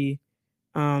very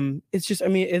it's just, I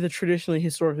mean, it's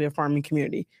historically a farming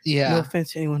community. Yeah. No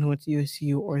offense to anyone who went to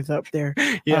USU or is up there.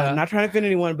 Yeah. Not trying to offend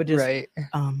anyone, but just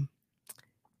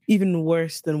even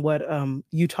worse than what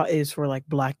Utah is for like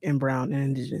Black and brown and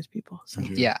indigenous people. So.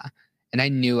 Yeah. and I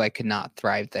knew I could not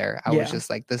thrive there. I was just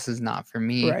like, this is not for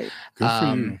me. Right. Good for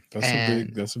you.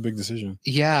 That's a big decision.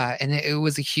 Yeah, and it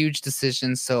was a huge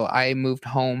decision. So I moved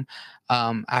home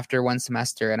after one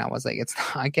semester, and I was like,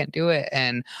 I can't do it.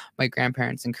 And my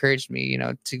grandparents encouraged me, you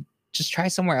know, to just try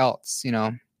somewhere else, you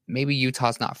know. Maybe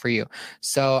Utah's not for you.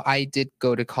 So I did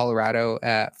go to Colorado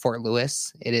at Fort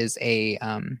Lewis. It is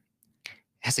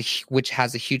which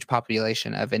has a huge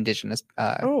population of indigenous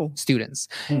students.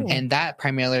 And that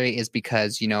primarily is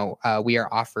because, you know, we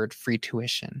are offered free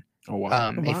tuition. Oh,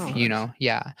 wow. If you know,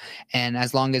 yeah. And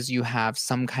as long as you have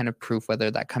some kind of proof,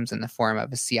 whether that comes in the form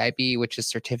of a CIB, which is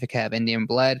Certificate of Indian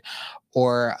Blood,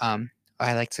 or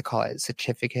I like to call it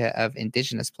Certificate of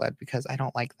Indigenous Blood because I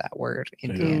don't like that word,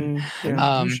 Indian.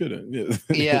 You shouldn't.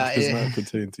 Yeah, it does not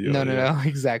pertain to you. No,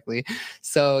 exactly.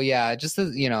 So yeah, just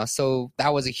as, you know, so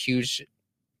that was a huge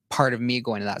part of me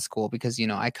going to that school because, you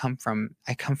know, I come from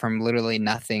literally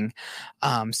nothing.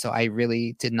 So I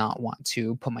really did not want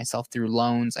to put myself through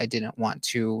loans. I didn't want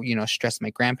to, you know, stress my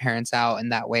grandparents out in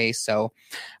that way. So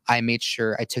I made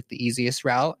sure I took the easiest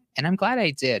route, and I'm glad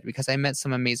I did because I met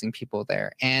some amazing people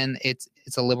there, and it's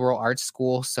a liberal arts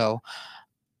school. So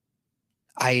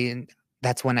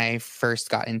that's when I first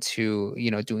got into,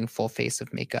 you know, doing full face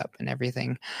of makeup and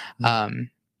everything.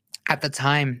 At the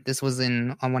time, this was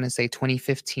in, I want to say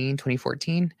 2015,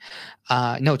 2014.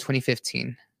 No,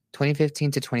 2015 to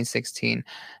 2016.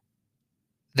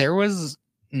 There was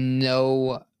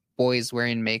no boys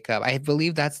wearing makeup. I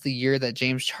believe that's the year that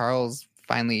James Charles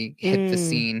finally hit the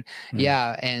scene.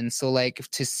 Yeah. And so like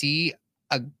to see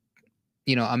a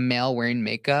male wearing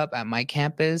makeup at my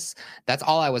campus, that's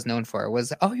all I was known for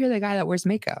was, oh, you're the guy that wears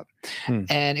makeup.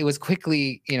 And it was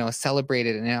quickly, you know,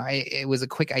 celebrated. And it was a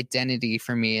quick identity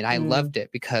for me. And I loved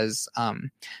it because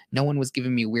no one was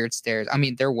giving me weird stares. I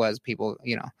mean, there was people,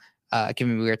 you know,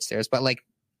 giving me weird stares, but like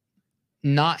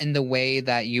not in the way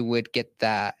that you would get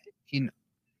that, you know,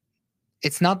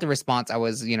 it's not the response I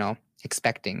was, you know,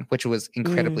 expecting, which was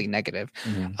incredibly negative.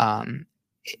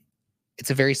 It's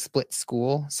a very split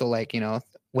school. So like, you know,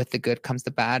 with the good comes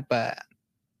the bad, but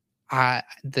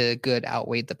the good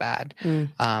outweighed the bad.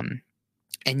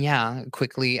 And yeah,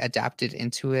 quickly adapted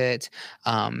into it,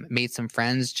 made some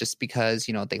friends just because,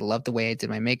 you know, they loved the way I did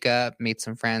my makeup, made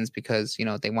some friends because, you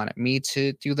know, they wanted me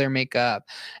to do their makeup.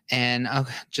 And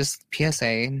just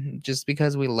PSA, just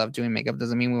because we love doing makeup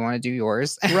doesn't mean we want to do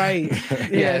yours. Right.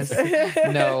 Yes.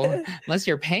 No, unless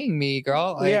you're paying me,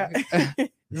 girl. Like,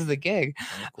 this is a gig.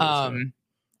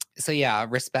 So yeah,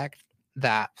 respect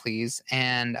that, please.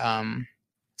 And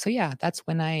so yeah, that's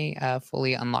when I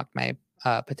fully unlocked my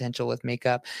potential with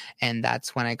makeup, and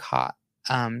that's when I caught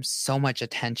so much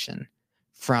attention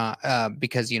from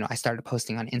because, you know, I started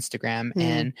posting on Instagram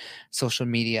and social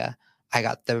media. I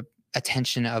got the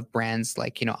attention of brands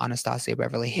like, you know, Anastasia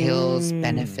Beverly Hills,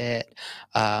 Benefit.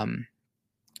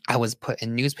 I was put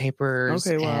in newspapers.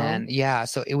 And yeah,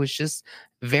 so it was just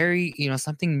very, you know,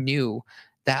 something new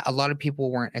that a lot of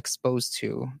people weren't exposed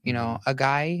to. You know, a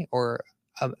guy or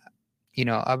a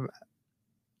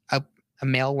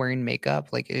male wearing makeup,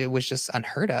 like it was just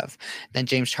unheard of. Then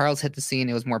James Charles hit the scene.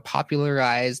 It was more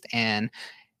popularized, and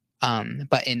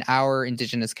but in our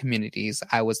indigenous communities,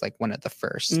 I was like one of the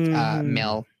first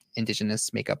male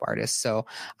indigenous makeup artists. So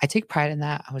I take pride in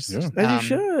that. I was as you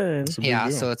should. Yeah,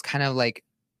 so it's kind of like,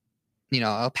 you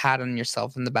know, a pat on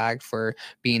yourself in the back for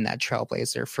being that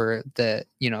trailblazer for the,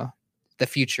 you know, the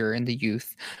future and the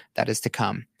youth that is to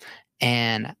come.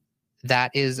 And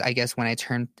that is, I guess, when I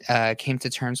came to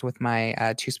terms with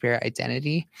my Two-Spirit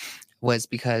identity, was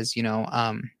because, you know,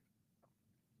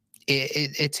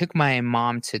 it took my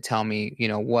mom to tell me, you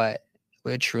know, what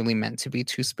it truly meant to be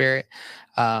Two-Spirit,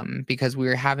 because we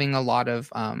were having a lot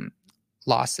of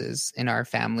losses in our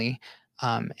family.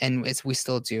 And we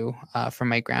still do, from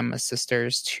my grandma's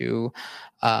sisters to,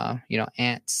 you know,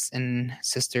 aunts and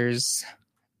sisters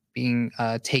being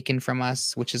taken from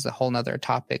us, which is a whole nother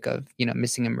topic of, you know,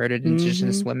 missing and murdered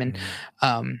indigenous women.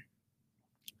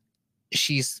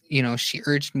 She's, you know, she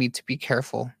urged me to be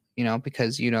careful, you know,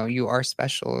 because, you know, you are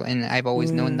special. And I've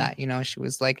always known that, you know, she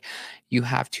was like, you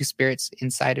have two spirits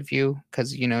inside of you.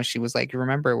 Cause, you know, she was like,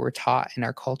 remember, we're taught in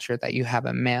our culture that you have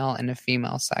a male and a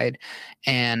female side,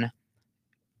 and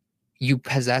you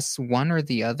possess one or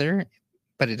the other,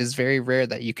 but it is very rare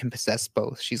that you can possess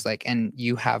both. She's like, and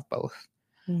you have both.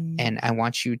 And I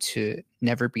want you to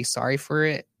never be sorry for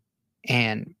it.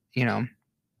 And, you know,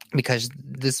 because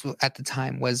this at the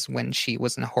time was when she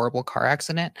was in a horrible car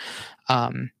accident.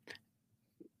 It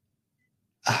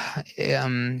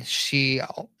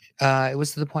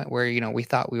was to the point where, you know, we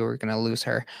thought we were going to lose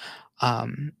her.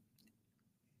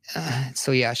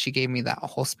 So yeah, she gave me that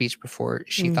whole speech before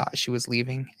she thought she was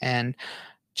leaving, and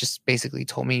just basically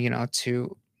told me,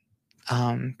 to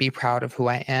be proud of who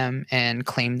I am and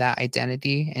claim that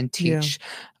identity and teach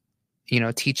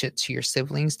it to your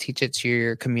siblings, teach it to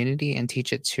your community, and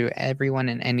teach it to everyone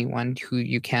and anyone who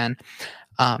you can.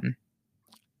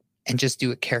 And just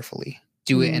do it carefully.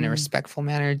 Do it in a respectful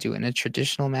manner, do it in a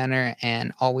traditional manner,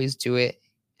 and always do it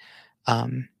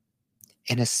in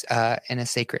a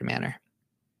sacred manner.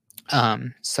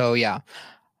 So yeah,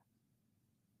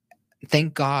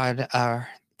 thank God,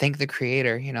 thank the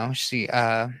Creator.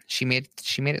 She made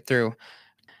it through.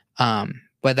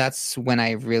 But that's when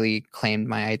I really claimed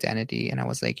my identity, and I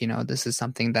was like, this is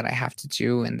something that I have to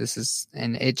do, and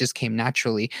it just came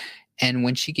naturally. And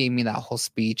when she gave me that whole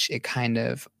speech, it kind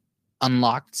of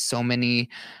unlocked so many,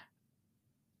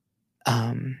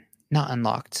 not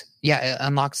unlocked. Yeah, it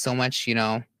unlocked so much,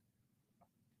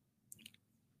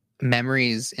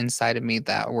 memories inside of me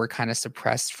that were kind of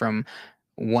suppressed from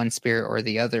one spirit or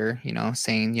the other,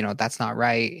 saying, that's not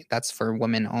right. That's for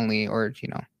women only, or,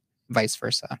 vice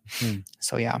versa.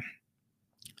 So, yeah.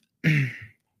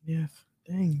 Yeah.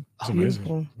 Dang. That's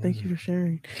Beautiful. amazing. Thank you for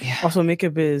sharing. Yeah. Also,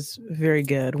 makeup is very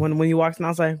good. When you walked in, I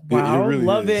was like, wow, really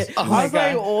love is. it. Oh I my was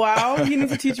God. like, wow, you need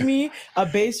to teach me a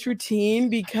base routine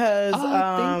because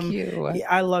Thank you. yeah,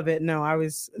 I love it. No, I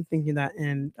was thinking that,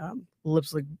 and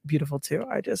lips look beautiful too.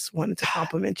 I just wanted to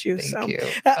compliment you. Thank so you.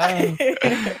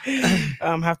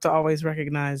 have to always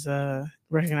recognize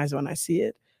when I see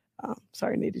it.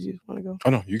 Sorry, Nate, did you want to go?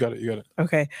 Oh no, you got it.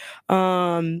 Okay.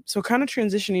 So kind of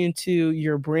transitioning into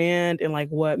your brand and like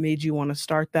what made you want to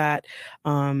start that.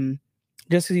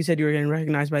 Just because you said you were getting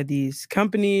recognized by these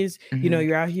companies,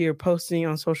 you're out here posting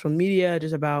on social media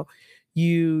just about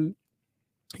you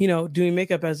doing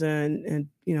makeup as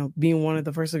being one of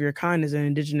the first of your kind as an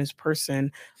Indigenous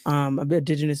person, an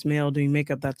Indigenous male doing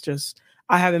makeup. That's just,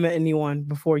 I haven't met anyone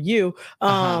before you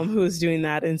who is doing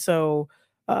that. And so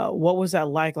what was that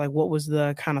like? Like, what was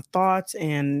the kind of thoughts,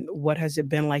 and what has it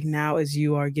been like now as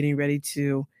you are getting ready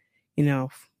to,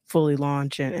 fully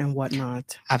launch and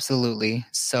whatnot? Absolutely.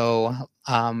 So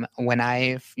when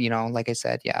like I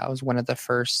said, I was one of the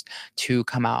first to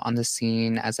come out on the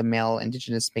scene as a male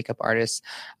Indigenous makeup artist.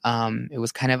 It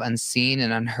was kind of unseen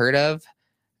and unheard of.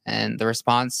 And the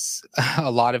response,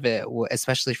 a lot of it,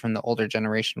 especially from the older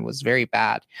generation, was very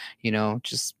bad,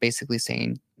 just basically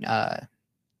saying,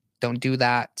 don't do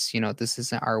that. This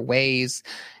isn't our ways.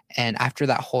 And after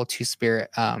that whole Two-Spirit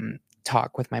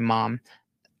talk with my mom,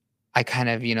 I kind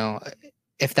of,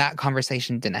 if that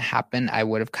conversation didn't happen, I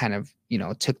would have kind of,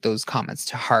 took those comments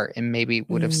to heart and maybe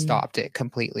would have stopped it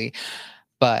completely.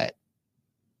 But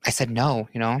I said, no,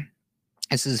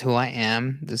 this is who I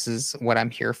am. This is what I'm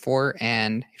here for.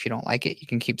 And if you don't like it, you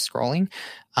can keep scrolling.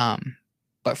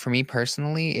 But for me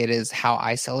personally, it is how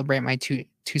I celebrate my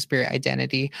Two-Spirit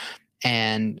identity,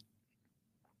 and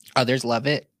others love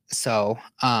it. So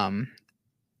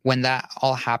when that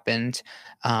all happened,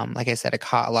 like I said, it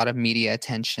caught a lot of media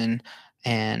attention,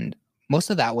 and most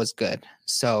of that was good.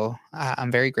 So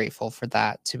I'm very grateful for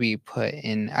that to be put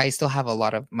in. I still have a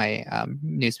lot of my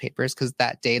newspapers, because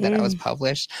that day that I was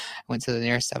published, I went to the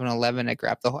nearest 7-Eleven.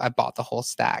 I bought the whole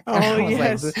stack. Oh, I was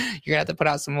yes. like, you're gonna have to put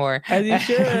out some more. As you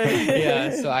should.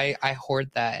 Yeah. So I hoard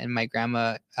that, and my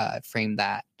grandma framed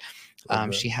that.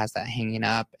 She has that hanging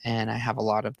up, and I have a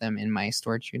lot of them in my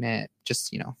storage unit,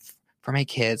 just, for my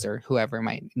kids or whoever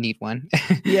might need one.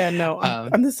 Yeah, no,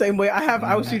 I'm the same way.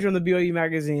 I was featured on the BOU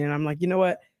magazine, and I'm like, you know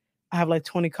what? I have like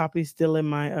 20 copies still in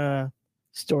my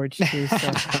storage too.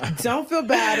 So don't feel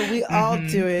bad. We all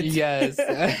do it. Yes.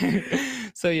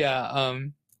 So yeah,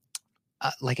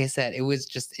 like I said, it was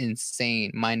just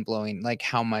insane, mind-blowing, like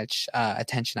how much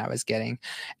attention I was getting.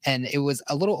 And it was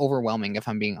a little overwhelming, if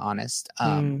I'm being honest.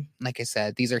 Like I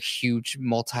said, these are huge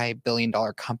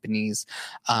multi-billion-dollar companies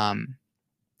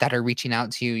that are reaching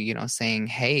out to you, saying,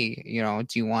 hey,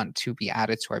 do you want to be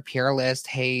added to our PR list?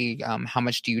 Hey, how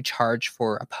much do you charge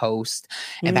for a post?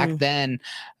 And back then,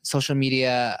 social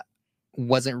media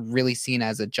wasn't really seen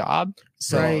as a job.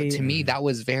 So to me, that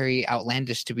was very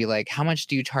outlandish to be like, how much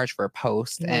do you charge for a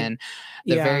post? And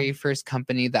the very first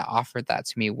company that offered that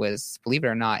to me was, believe it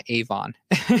or not, Avon.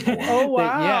 Oh,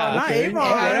 wow. Yeah. Not Avon.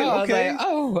 I was like,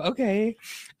 oh, okay.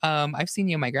 I've seen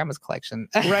you in my grandma's collection.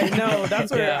 Right. No,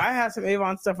 that's where I had some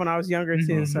Avon stuff when I was younger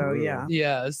too. So yeah.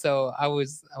 Yeah. So I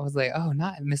was like, oh,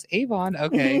 not Miss Avon.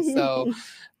 Okay. So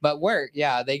but work,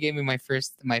 they gave me my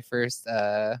first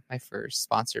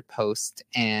sponsored post,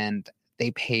 and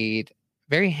they paid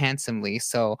very handsomely.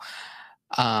 So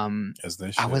as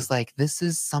they should. I was like, this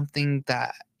is something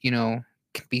that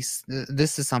this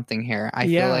is something here. I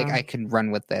feel like I could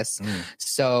run with this.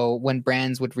 So when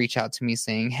brands would reach out to me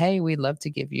saying, hey, we'd love to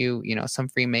give you, some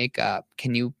free makeup,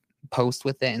 can you post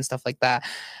with it and stuff like that?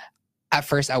 At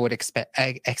first I would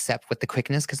accept with the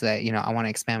quickness, because I want to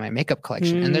expand my makeup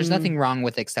collection. And there's nothing wrong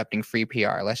with accepting free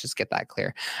PR. Let's just get that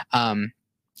clear.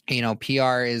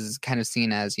 PR is kind of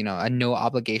seen as, a no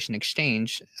obligation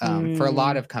exchange for a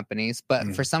lot of companies.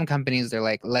 But for some companies, they're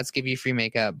like, let's give you free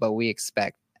makeup, but we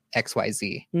expect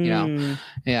XYZ,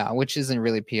 which isn't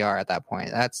really PR at that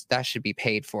point. That should be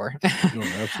paid for. No,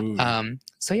 absolutely.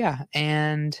 So yeah.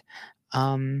 And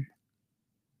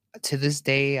to this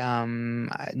day,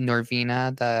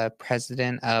 Norvina, the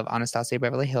president of Anastasia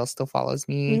Beverly Hills, still follows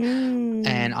me.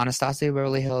 And Anastasia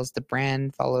Beverly Hills, the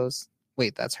brand, follows.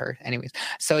 Wait, that's her. Anyways,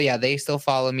 so yeah, they still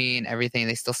follow me and everything.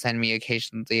 They still send me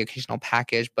the occasional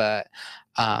package, but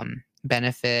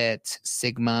Benefit,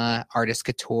 Sigma, Artist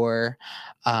Couture,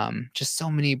 just so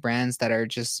many brands that are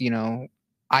just,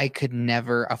 I could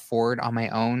never afford on my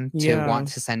own to want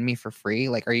to send me for free.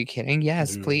 Like, are you kidding?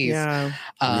 Yes, please. Yeah.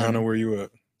 Rihanna, where you at?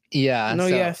 Yeah.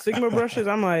 No, Sigma brushes.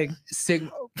 I'm like, Sigma.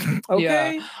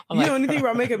 Okay. You know anything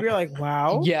about makeup? You're like,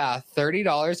 wow. Yeah.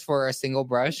 $30 for a single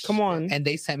brush. Come on. And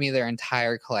they sent me their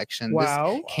entire collection.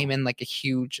 Wow. This came in like a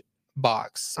huge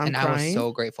box. I'm crying. I was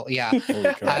so grateful. Yeah.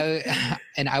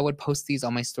 I would post these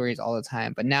on my stories all the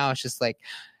time. But now it's just like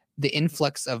the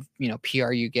influx of,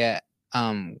 PR you get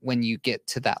when you get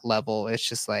to that level. It's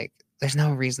just like, there's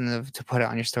no reason to put it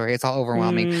on your story. It's all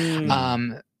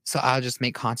overwhelming. So I'll just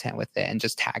make content with it and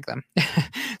just tag them.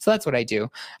 So that's what I do.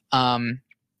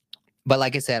 But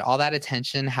like I said, all that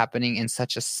attention happening in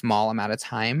such a small amount of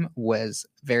time was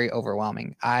very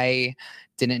overwhelming. I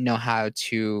didn't know how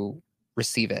to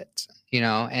receive it,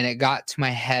 and it got to my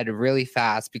head really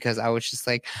fast, because I was just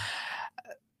like,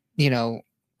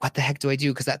 what the heck do I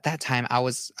do? Because at that time I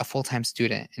was a full-time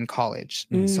student in college.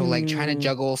 So like trying to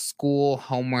juggle school,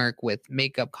 homework with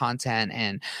makeup content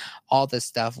and all this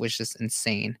stuff was just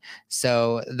insane.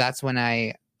 So that's when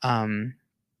I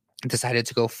decided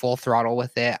to go full throttle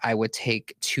with it. I would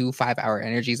take 2 5-hour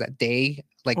energies a day,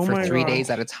 like for 3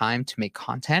 days at a time, to make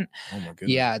content. Oh my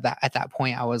goodness. Yeah. At that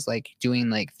point I was like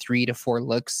doing like 3 to 4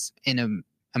 looks in a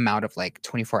amount of like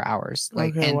 24 hours.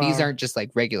 Like, these aren't just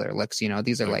like regular looks,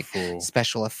 these are like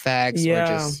special effects or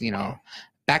just,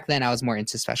 back then I was more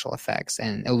into special effects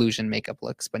and illusion makeup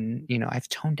looks, but I've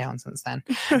toned down since then.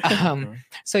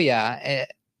 So yeah.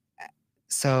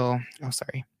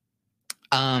 Sorry.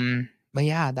 But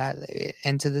yeah,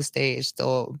 and to this day, it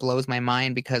still blows my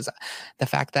mind, because the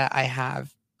fact that I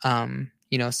have,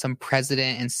 some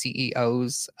president and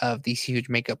CEOs of these huge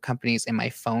makeup companies in my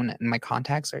phone and my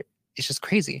contacts it's just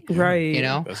crazy. Right.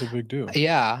 That's a big deal.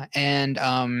 Yeah. And,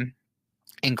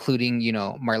 including,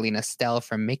 Marlena Stell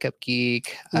from Makeup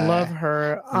Geek. Love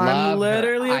her. I'm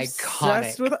literally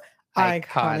obsessed with her.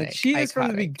 Iconic. She is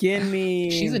from the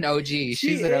beginning. She's an OG.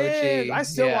 She's an OG. I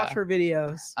still watch her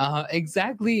videos.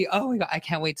 Exactly. Oh my God. I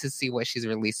can't wait to see what she's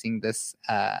releasing this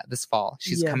fall.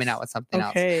 She's coming out with something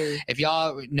else. If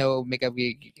y'all know Makeup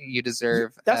Geek, you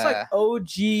deserve. That's like OG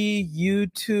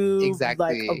YouTube.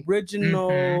 Exactly. Like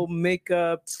original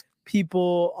makeup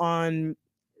people on.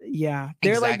 Yeah.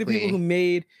 They're like the people who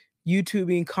made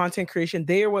YouTubing, content creation.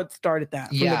 They are what started that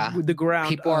from the ground.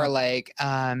 People are like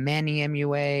Manny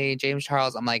MUA, James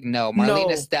Charles. I'm like, no,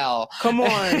 Marlena Stell. Come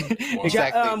on.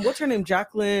 Exactly. What's her name?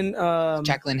 Jacqueline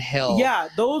Hill. Yeah,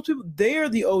 those people, they are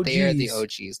the OGs. They are the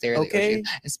OGs. They're the OGs.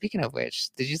 And speaking of which,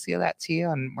 did you see that tea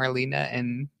on Marlena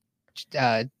and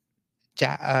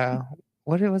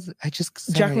what it was? I just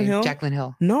said Jacqueline Hill. Jacqueline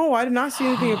Hill. No, I did not see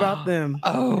anything about them.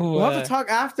 Oh, we'll have to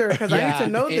talk after, because I need to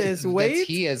know this. Wait, the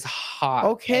tea is hot.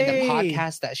 Okay, and the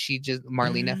podcast that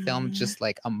Marlena filmed just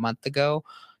like a month ago,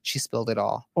 she spilled it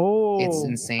all. Oh, it's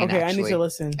insane. Okay, actually. I need to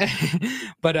listen.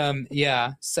 But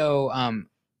yeah. So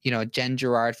Jen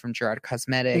Gerard from Gerard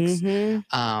Cosmetics.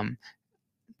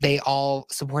 They all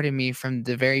supported me from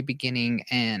the very beginning,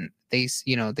 and they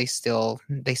still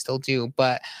do.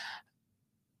 But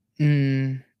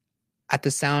at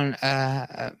the sound,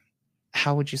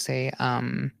 how would you say?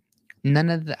 None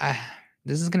of the.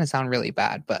 This is gonna sound really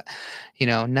bad, but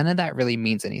none of that really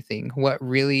means anything. What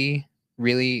really,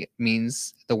 really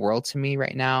means the world to me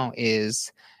right now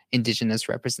is Indigenous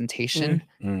representation,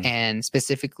 and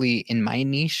specifically in my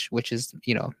niche, which is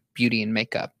beauty and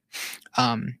makeup.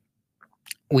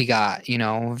 We got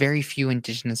very few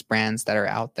Indigenous brands that are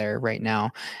out there right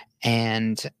now,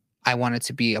 and I wanted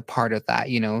to be a part of that,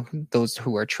 those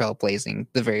who are trailblazing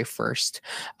the very first.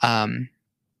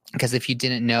 Because if you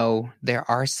didn't know, there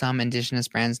are some Indigenous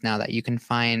brands now that you can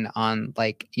find on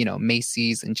like,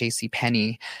 Macy's and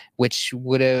JCPenney, which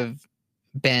would have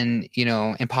been,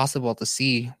 impossible to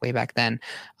see way back then.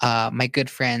 My good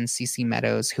friend Cece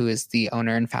Meadows, who is the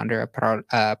owner and founder of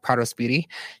Prados Beauty,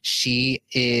 she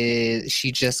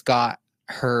just got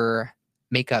her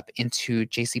makeup into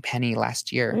JCPenney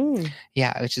last year.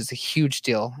 Yeah, which is a huge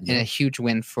deal and a huge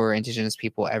win for Indigenous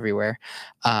people everywhere.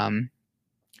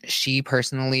 She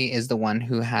personally is the one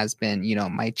who has been,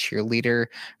 my cheerleader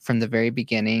from the very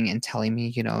beginning and telling me,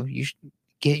 you should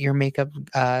get your makeup,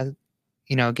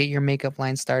 get your makeup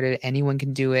line started. Anyone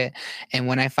can do it. And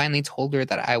when I finally told her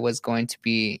that I was going to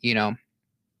be,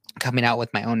 coming out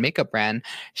with my own makeup brand,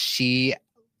 she,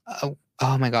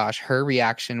 oh my gosh, her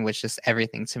reaction was just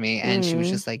everything to me. And she was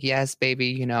just like, yes,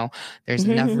 baby, there's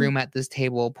enough room at this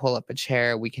table, pull up a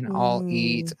chair, we can all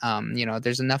eat.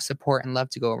 There's enough support and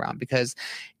love to go around, because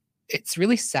it's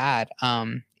really sad.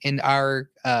 In our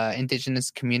Indigenous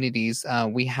communities,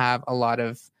 we have a lot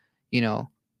of,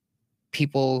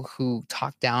 people who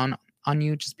talk down on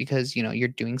you just because, you're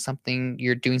doing something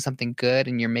good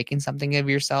and you're making something of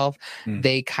yourself.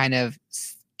 They kind of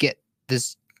get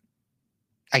this,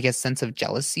 I guess, sense of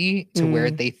jealousy to where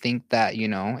they think that,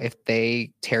 if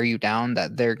they tear you down,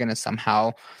 that they're going to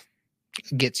somehow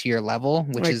get to your level,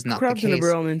 which is not the crabs in a case.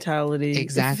 barrel mentality.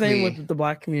 Exactly. It's the same with the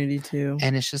Black community too.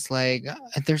 And it's just like,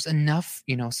 there's enough,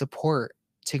 support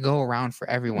to go around for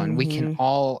everyone. We can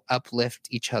all uplift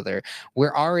each other.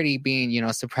 We're already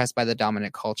being, suppressed by the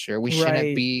dominant culture. We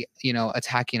shouldn't be,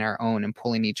 attacking our own and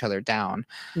pulling each other down.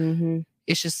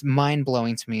 It's just mind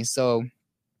blowing to me. So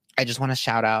I just want to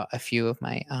shout out a few of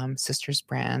my sisters'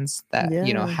 brands that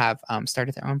have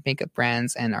started their own makeup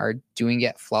brands and are doing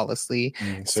it flawlessly.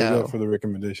 Save that for the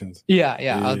recommendations.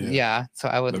 Yeah. So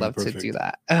I would love to do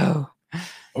that. Oh,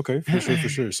 okay, for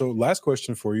sure. So last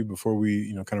question for you before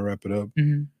we kind of wrap it up.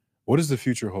 What does the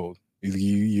future hold?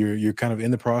 You're kind of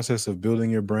in the process of building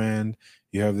your brand.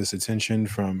 You have this attention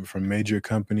from major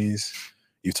companies.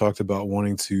 You talked about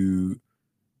wanting to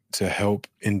help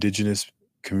Indigenous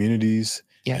communities.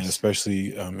 Yes. And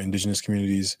especially Indigenous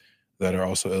communities that are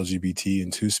also LGBT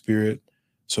and Two-Spirit.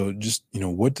 So just,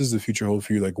 what does the future hold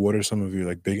for you? Like, what are some of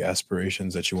your big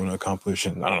aspirations that you want to accomplish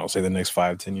in, I don't know, say the next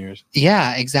 5-10 years?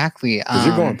 Yeah, exactly. Because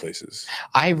you're going places.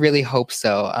 I really hope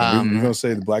so. We're going to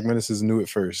say the Black Menaces knew it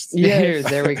first. Yes.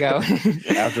 There we go.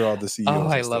 After all the CEOs. Oh,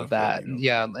 I love that.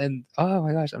 Yeah. And oh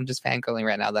my gosh, I'm just fangirling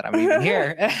right now that I'm even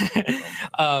here.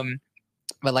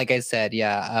 But like I said,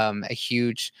 a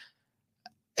huge...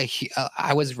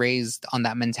 I was raised on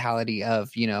that mentality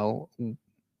of,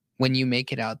 when you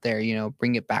make it out there,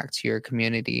 bring it back to your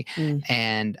community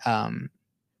and,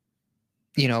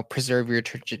 preserve your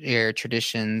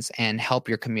traditions and help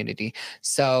your community.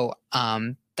 So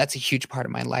that's a huge part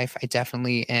of my life. I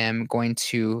definitely am going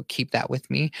to keep that with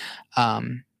me.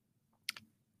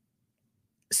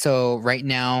 So right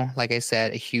now, like I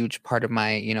said, a huge part of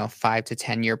my, 5 to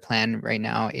 10 year plan right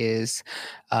now is,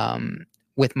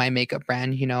 with my makeup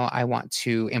brand, I want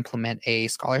to implement a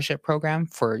scholarship program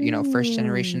for, first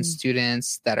generation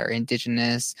students that are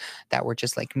Indigenous, that were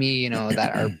just like me,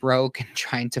 that are broke and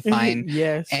trying to find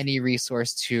any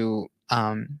resource to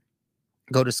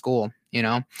go to school,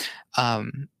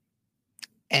 and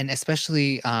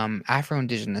especially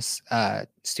Afro-Indigenous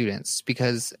students,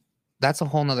 because that's a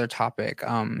whole nother topic.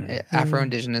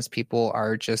 Afro-Indigenous people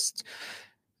are just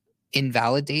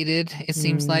invalidated, it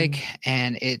seems like,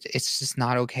 and it's just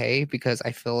not okay, because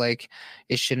I feel like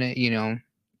it shouldn't,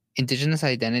 Indigenous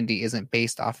identity isn't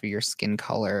based off of your skin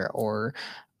color or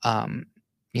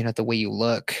the way you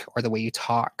look or the way you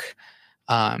talk.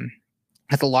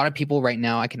 With a lot of people right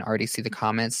now, I can already see the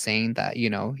comments saying that,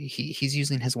 he's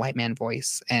using his white man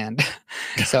voice, and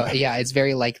so it's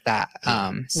very like that.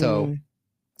 And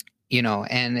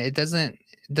it doesn't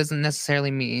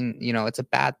necessarily mean, it's a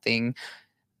bad thing.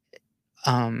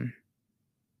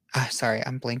 Sorry,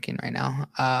 I'm blanking right now.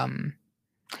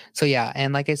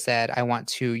 And like I said, I want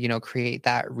to, create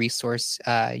that resource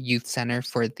youth center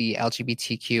for the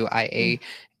LGBTQIA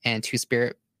and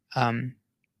Two-Spirit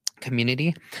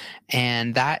community.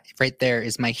 And that right there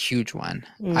is my huge one.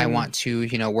 I want to,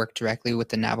 work directly with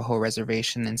the Navajo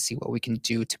reservation and see what we can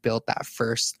do to build that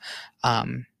first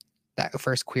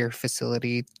queer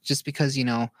facility, just because,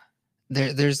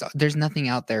 there's nothing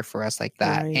out there for us like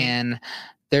that. Right. And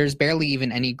there's barely even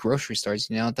any grocery stores.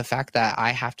 The fact that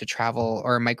I have to travel,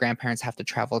 or my grandparents have to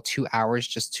travel 2 hours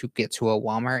just to get to a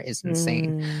Walmart, is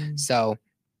insane. So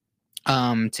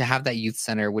to have that youth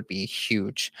center would be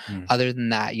huge. Other than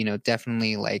that,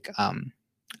 definitely like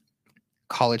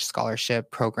college scholarship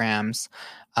programs.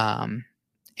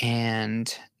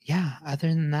 And other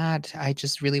than that, I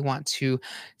just really want to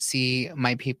see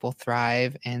my people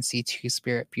thrive and see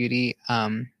Two-Spirit Beauty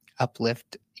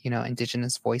uplift,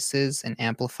 Indigenous voices and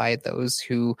amplify those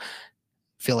who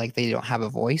feel like they don't have a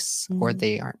voice or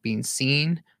they aren't being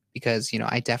seen, because,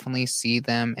 I definitely see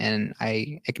them and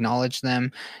I acknowledge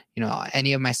them.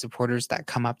 Any of my supporters that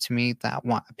come up to me that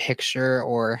want a picture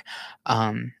or,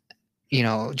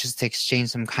 just to exchange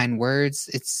some kind words,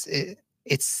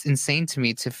 it's insane to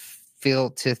me to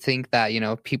think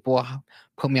that, people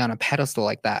put me on a pedestal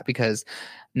like that, because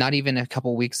not even a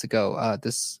couple weeks ago,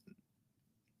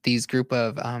 these group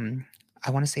of, I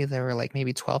want to say they were like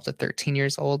maybe 12 to 13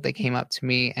 years old. They came up to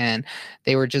me and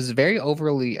they were just very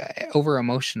over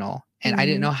emotional. And I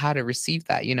didn't know how to receive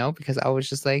that, because I was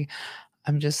just like,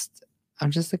 I'm just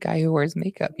a guy who wears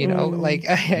makeup, like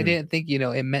I didn't think,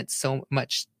 it meant so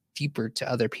much deeper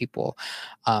to other people.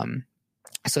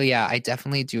 So yeah, I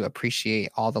definitely do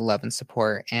appreciate all the love and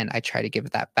support, and I try to give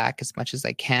that back as much as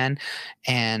I can.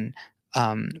 And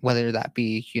whether that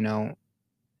be,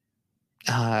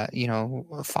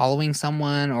 following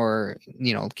someone or,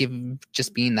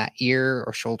 just being that ear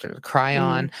or shoulder to cry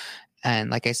on. And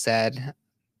like I said,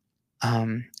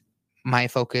 my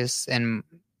focus and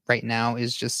right now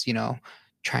is just,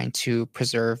 trying to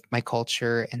preserve my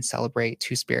culture and celebrate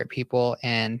Two-Spirit people,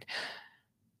 and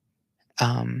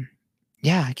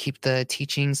keep the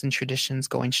teachings and traditions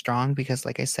going strong, because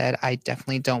like I said, I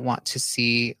definitely don't want to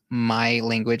see my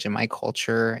language and my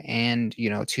culture and,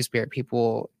 Two-Spirit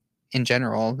people in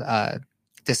general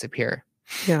disappear.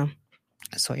 Yeah.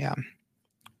 So yeah.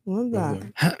 Love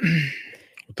that. Well,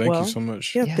 thank you so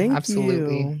much. Yeah, thank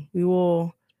absolutely. you. We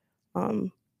will go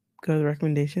to the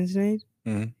recommendations you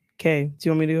made. Okay. Do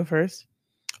you want me to go first?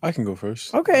 I can go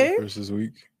first. Okay. First this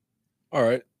week. All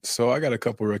right. So I got a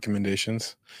couple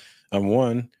recommendations.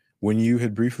 One, when you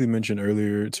had briefly mentioned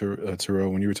earlier, Terrell,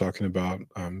 when you were talking about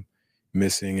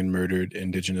missing and murdered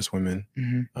Indigenous women,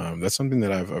 that's something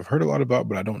that I've heard a lot about,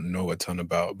 but I don't know a ton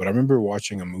about. But I remember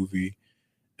watching a movie,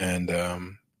 and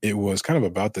it was kind of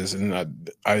about this, and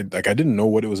I didn't know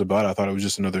what it was about. I thought it was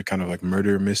just another kind of like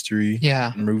murder mystery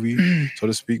movie, so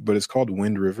to speak. But it's called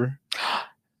Wind River.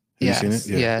 Have you seen it?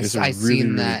 Yeah, yes, I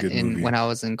seen that when I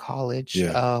was in college.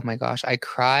 Yeah. Oh my gosh, I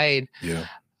cried. Yeah.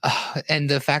 And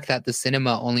the fact that the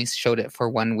cinema only showed it for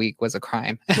 1 week was a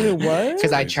crime. Wait, what?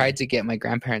 Because I tried to get my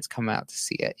grandparents come out to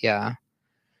see it. Yeah.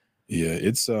 Yeah,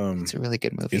 it's a really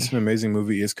good movie. It's an amazing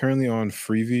movie. It's currently on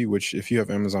Freevee, which if you have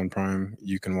Amazon Prime,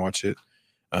 you can watch it.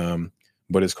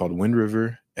 But it's called Wind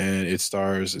River, and it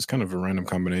stars, it's kind of a random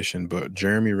combination, but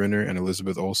Jeremy Renner and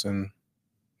Elizabeth Olsen,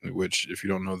 which if you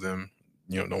don't know them,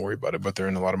 don't worry about it, but they're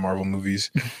in a lot of Marvel movies.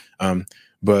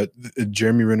 But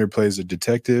Jeremy Renner plays a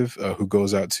detective who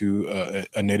goes out to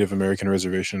a Native American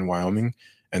reservation in Wyoming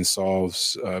and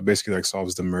solves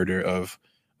the murder of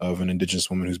an Indigenous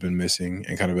woman who's been missing,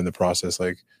 and kind of in the process,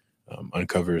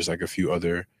 uncovers a few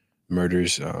other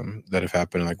murders that have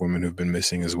happened, like women who've been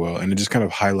missing as well. And it just kind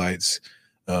of highlights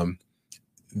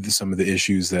some of the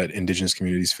issues that Indigenous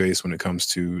communities face when it comes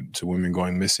to women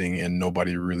going missing and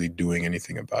nobody really doing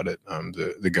anything about it.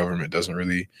 The government doesn't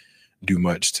really do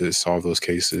much to solve those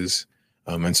cases.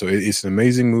 And so it's an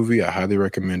amazing movie. I highly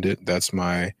recommend it. That's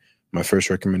my first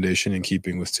recommendation in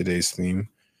keeping with today's theme.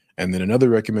 And then another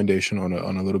recommendation on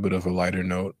a little bit of a lighter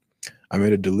note. I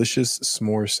made a delicious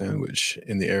s'more sandwich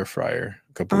in the air fryer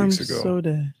a couple weeks ago. I'm so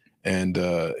dead. And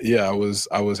I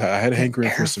had a hankering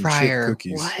for some chip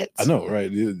cookies. What? I know,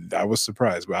 right? I was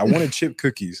surprised, but I wanted chip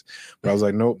cookies. But I was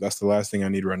like, nope, that's the last thing I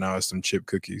need right now is some chip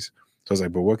cookies. So I was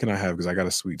like, but what can I have? Because I got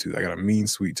a sweet tooth. I got a mean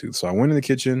sweet tooth. So I went in the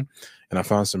kitchen and I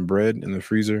found some bread in the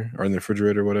freezer or in the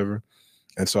refrigerator or whatever.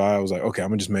 And so I was like, okay, I'm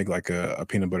gonna just make like a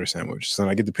peanut butter sandwich. So then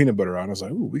I get the peanut butter out and I was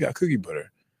like, ooh, we got cookie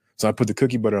butter. So I put the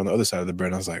cookie butter on the other side of the bread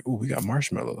and I was like, ooh, we got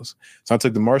marshmallows. So I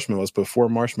took the marshmallows, put 4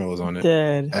 marshmallows on it.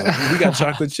 Dead. I was like, ooh, we got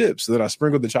chocolate chips. So then I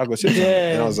sprinkled the chocolate chips on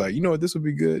it. And I was like, you know what, this would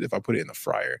be good if I put it in the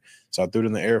fryer. So I threw it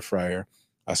in the air fryer.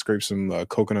 I scraped some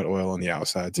coconut oil on the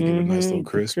outside to give it a nice little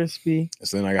crisp. Crispy. And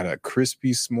so then I got a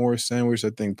crispy s'more sandwich.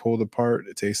 That thing pulled apart.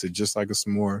 It tasted just like a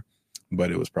s'more,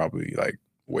 but it was probably like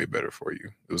way better for you.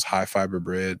 It was high fiber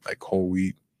bread, like whole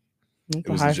wheat. It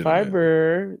was high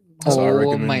fiber.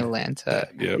 Oh, my Lanta.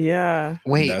 Yep. Yeah.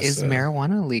 Wait, is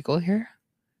marijuana legal here?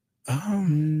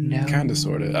 No. Kind of,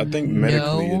 sort of. I think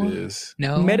medically it is.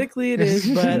 No. Medically it is,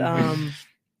 but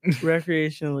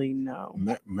recreationally, no.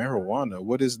 Marijuana,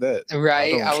 what is that?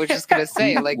 Right. I was just gonna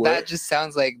say, like that just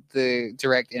sounds like the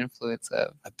direct influence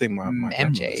of I think my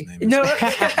MJ. Name is No.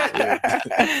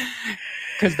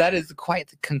 Because that is quite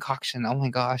the concoction. Oh my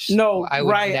gosh. No, I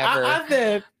would never. I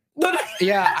said,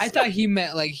 yeah, I thought he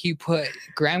meant like he put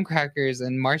graham crackers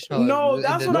and marshmallows. No,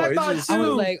 that's what I thought too. I was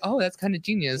like, oh, that's kind of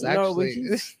genius. Actually,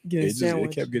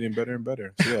 it kept getting better and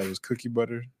better. So yeah, it was cookie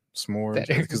butter, s'more,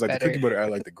 because like the cookie butter, I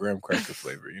like the graham cracker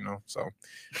flavor, you know. So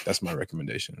that's my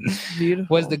recommendation.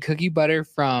 Beautiful. Was the cookie butter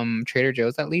from Trader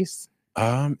Joe's at least?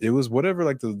 It was whatever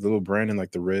like the little brand in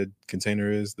like the red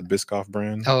container is, the Biscoff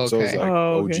brand. Oh, okay. So it was like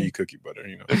okay. OG cookie butter,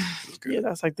 you know. It was good. Yeah,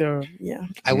 that's like the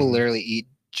I will literally eat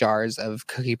jars of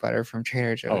cookie butter from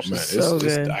Trader Joe's. Oh man, so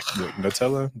good. Look,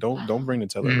 Nutella. Don't bring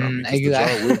Nutella around me, because the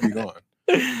jar will be gone.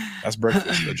 That's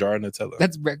breakfast. A jar of Nutella.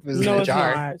 That's breakfast No, in a it's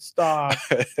jar. not. Stop.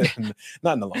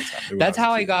 Not in a long time. That's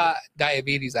how I got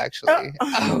diabetes, actually.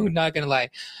 Oh, not gonna lie.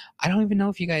 I don't even know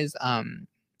if you guys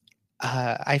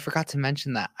I forgot to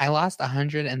mention that I lost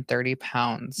 130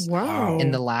 pounds Wow.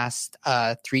 in the last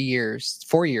 4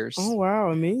 years. Oh wow,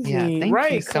 amazing. Yeah, thank you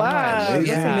right, so class. much. That's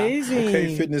Yeah. amazing.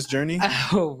 Okay, fitness journey.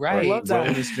 Oh, right. love that.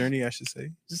 Wellness journey, I should say.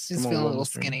 Just Come on, feeling a little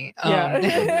wellness journey. skinny.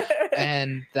 Yeah.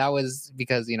 And that was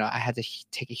because, you know, I had to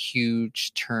take a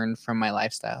huge turn from my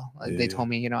lifestyle. Like they told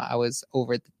me, you know, I was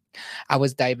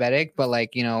diabetic, but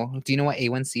like, you know, do you know what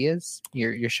A1C is?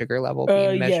 Your sugar level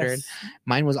being measured. Yes.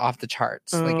 Mine was off the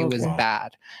charts. Like it was wow.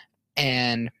 bad.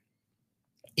 And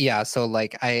yeah, so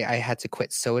like I had to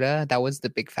quit soda. That was the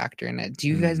big factor in it. Do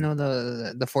you guys know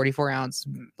the 44-ounce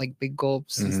like big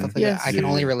gulps and stuff like that? I can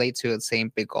only relate to it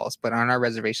saying big gulps, but on our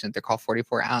reservation they're called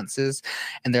 44 ounces,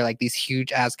 and they're like these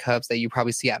huge ass cups that you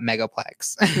probably see at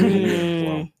Megaplex.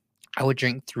 Wow. I would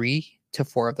drink 3 to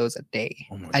 4 of those a day.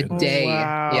 Oh my A goodness. day.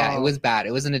 Wow. Yeah, it was bad.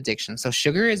 It was an addiction. So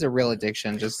sugar is a real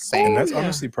addiction, just saying. And that's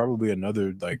honestly probably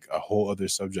another, like a whole other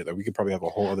subject that we could probably have a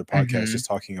whole other podcast just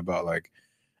talking about, like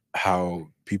how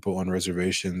people on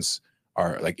reservations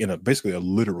are like in basically a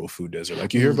literal food desert.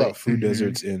 Like you hear about food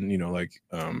deserts in, you know, like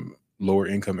lower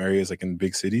income areas, like in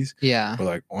big cities. Yeah. But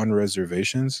like on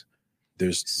reservations,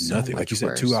 there's So nothing. Like you said,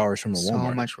 worse. 2 hours from a Walmart.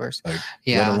 So much worse. Like,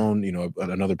 yeah. let alone, you know,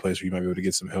 another place where you might be able to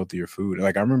get some healthier food.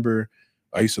 Like I remember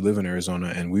I used to live in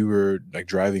Arizona, and we were like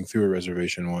driving through a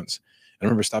reservation once. I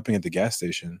remember stopping at the gas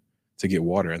station to get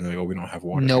water, and they're like, "Oh, we don't have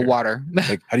water. No here." water.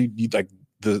 Like, how do you like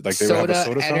they would have a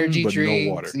soda energy fountain, but drinks,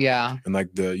 no water. Yeah. And like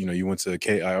you went to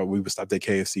we would stop at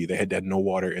KFC. They had no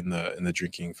water in the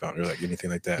drinking fountain or like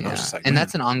anything like that. And I was just like, and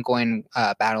that's an ongoing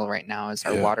battle right now is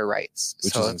our water rights.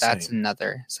 Which so is that's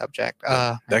another subject.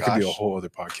 That could be a whole other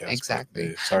podcast.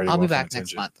 Exactly. Sorry, I'll be back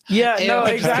next month. Yeah, no,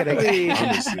 exactly.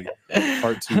 Honestly,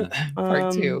 part 2.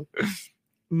 Part 2.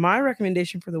 My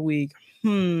recommendation for the week.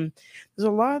 There's a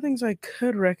lot of things I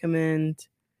could recommend.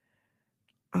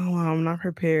 Oh, wow, I'm not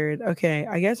prepared. Okay,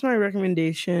 I guess my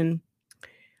recommendation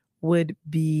would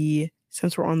be,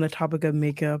 since we're on the topic of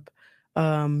makeup,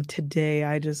 today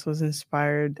I just was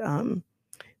inspired.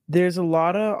 There's a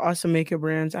lot of awesome makeup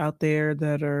brands out there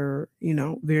that are, you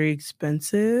know, very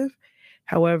expensive.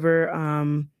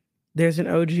 However, there's an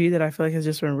OG that I feel like has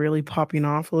just been really popping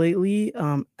off lately.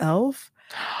 e.l.f.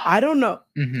 I don't know.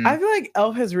 I feel like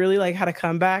e.l.f. has really like had a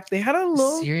comeback. They had a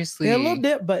little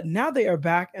dip, but now they are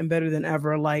back and better than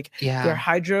ever. Like their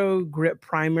Hydro Grip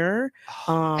Primer,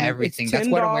 everything. That's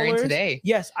what I'm wearing today.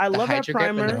 Yes, I love that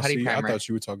primer. I thought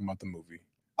you were talking about the movie.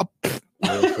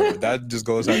 That just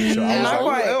goes out to show. I was Not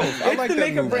like, quite. E.l.f. I like the that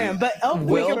makeup movie. brand, but e.l.f.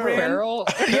 makeup brand.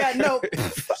 Yeah, no,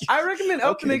 I recommend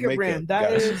e.l.f. the makeup brand.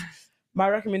 That is my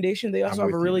recommendation. They also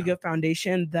have a really good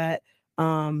foundation that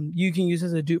you can use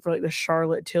as a dupe for like the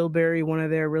Charlotte Tilbury, one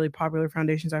of their really popular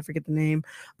foundations. I forget the name.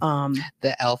 The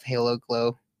e.l.f. Halo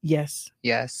Glow. Yes.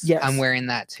 I'm wearing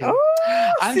that too.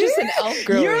 Oh, I'm just an e.l.f.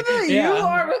 girl. You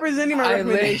are representing my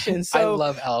recommendation. So I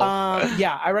love e.l.f.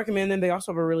 Yeah, I recommend them. They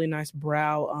also have a really nice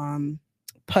brow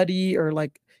putty, or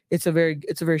like it's a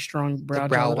very strong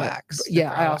brow wax.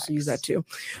 I also use that too.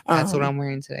 That's what I'm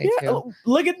wearing today too.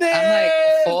 Look at this. I'm like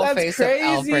full That's face crazy.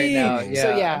 of e.l.f. right now. Yeah.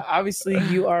 So yeah, obviously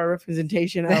you are a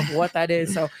representation of what that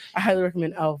is. So I highly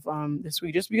recommend e.l.f. This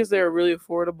week, just because they're a really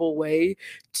affordable way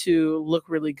to look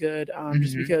really good.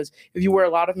 Just because if you wear a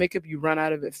lot of makeup, you run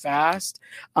out of it fast.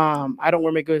 I don't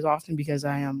wear makeup as often because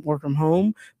I work from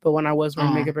home. But when I was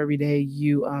wearing makeup every day,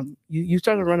 you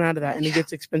start to run out of that, and it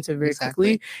gets expensive very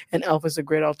quickly. And e.l.f. is a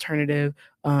great alternative.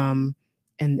 And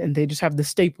they just have the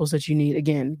staples that you need.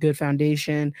 Again, good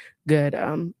foundation, good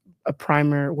a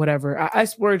primer, whatever. I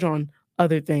splurge on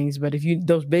other things, but if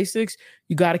those basics,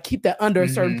 you got to keep that under a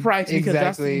certain price,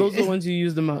 because those are the ones you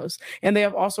use the most. And they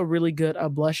have also really good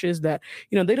blushes that,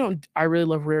 you know, they don't. I really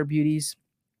love Rare Beauty's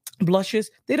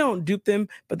blushes. They don't dupe them,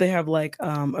 but they have like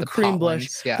a cream blush.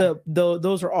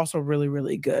 Those are also really,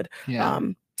 really good.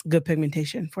 Good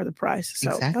pigmentation for the price.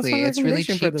 So exactly, it's really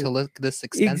cheap to look this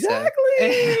expensive. Exactly.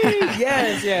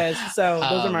 yes. So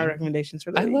those are my recommendations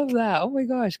for the week. I love that. Oh my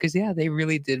gosh, because they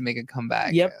really did make a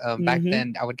comeback. Yep. Back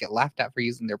then, I would get laughed at for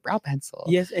using their brow pencil.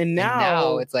 Yes, and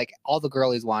now it's like all the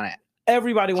girlies want it.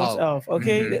 Everybody wants Oh, Elf.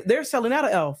 Okay, they're selling out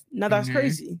of Elf now. That's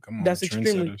crazy. Come on, That's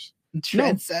extremely trendsetters.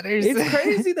 Trendsetters. It's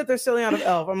crazy that they're selling out of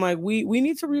Elf. I'm like, we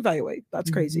need to reevaluate. That's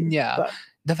crazy. Yeah, But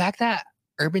the fact that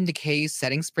Urban Decay's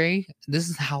setting spray. This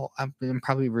is how I'm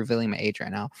probably revealing my age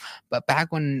right now. But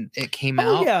back when it came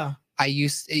out, yeah, it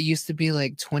used to be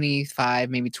like $25,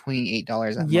 maybe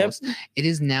 $28 at Yep. most. It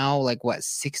is now like what,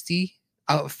 $60?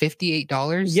 Oh,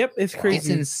 $58? Yep, it's crazy. It's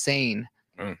insane.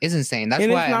 Mm. It's insane. That's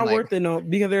and why it's not I'm like, worth it, no,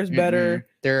 because there's better.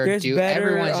 there's better,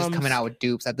 everyone's just coming out with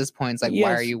dupes at this point. It's like,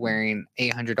 why are you wearing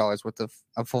 $800 worth of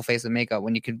a full face of makeup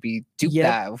when you could be duped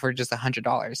that for just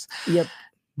 $100? Yep.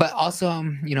 But also,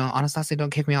 Anastasia, don't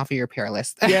kick me off of your PR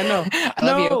list. Yeah, no, I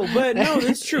love you. But no,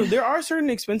 it's true. There are certain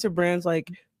expensive brands,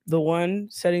 like the one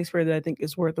setting spray that I think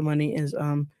is worth the money is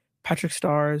Patrick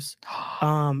Starr's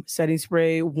setting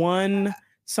spray. One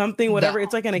something, whatever.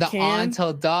 It's like in a the can. On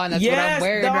Until Dawn. That's what I'm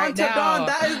wearing right now. Dawn.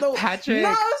 That is the Patrick.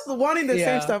 No, it's wanting the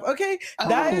same stuff. Okay,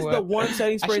 that is the one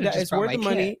setting spray that is worth the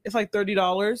money. It's like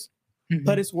 $30,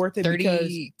 but it's worth it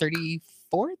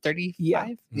 34,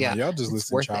 35. Yeah. Y'all just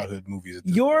listen to childhood movies. At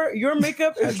this your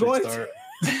makeup is going to.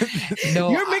 No,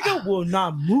 your makeup will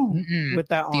not move with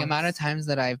that on. The amount of times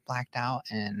that I've blacked out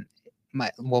and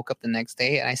woke up the next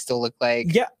day and I still look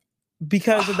like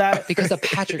because of that. Because of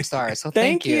Patrick Starr. So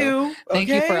thank you. Thank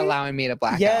you for allowing me to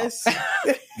black out.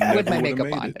 With my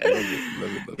makeup on.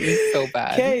 It's so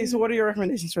bad. Okay, so what are your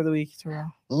recommendations for the week,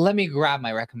 Terrell? Let me grab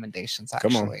my recommendations,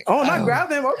 actually. Come on. Oh, not grab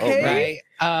them. Okay.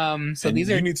 Right. So and these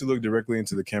you are... need to look directly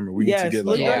into the camera. We need to get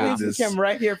look like directly into the camera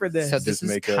right here for this. So this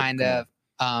is kind of...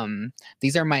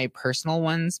 these are my personal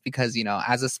ones because,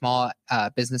 as a small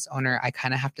business owner, I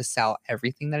kind of have to sell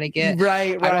everything that I get.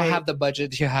 Right. I don't have the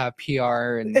budget to have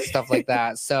PR and stuff like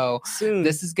that. So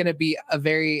this is going to be a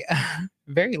very,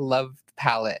 very loved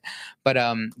palette. But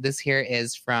this here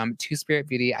is from Two Spirit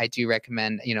Beauty. I do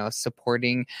recommend,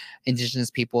 supporting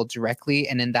Indigenous people directly.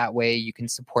 And in that way, you can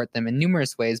support them in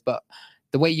numerous ways. But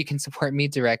the way you can support me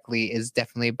directly is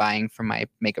definitely buying from my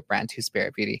makeup brand, Two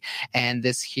Spirit Beauty. And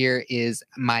this here is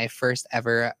my first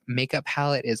ever makeup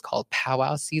palette. It's called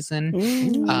Powwow Season.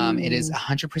 It is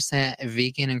 100%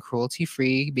 vegan and cruelty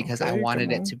free because I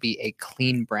wanted it to be a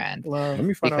clean brand. Let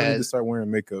me find out how to start wearing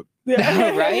makeup.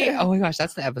 Right? Oh my gosh,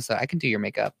 that's the episode. I can do your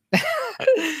makeup.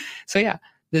 So yeah.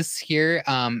 This here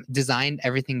designed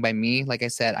everything by me. Like I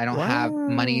said, I don't have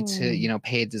money to,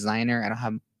 pay a designer. I don't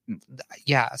have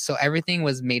so everything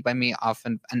was made by me off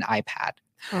an iPad.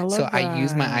 I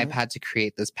use my iPad to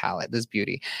create this palette, this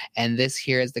beauty. And this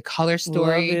here is the color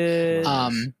story. It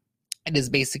is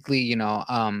basically,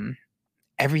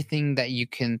 everything that you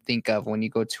can think of when you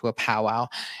go to a powwow,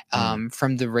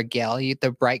 from the regalia, the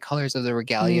bright colors of the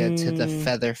regalia to the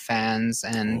feather fans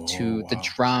and to the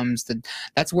drums.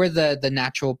 That's where the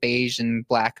natural beige and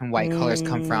black and white colors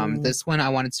come from. This one I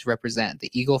wanted to represent the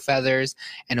eagle feathers,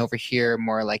 and over here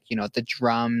more like, the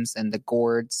drums and the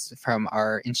gourds from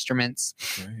our instruments.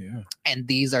 And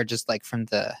these are just like from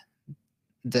the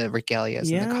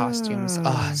regalias and the costumes.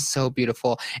 Oh, so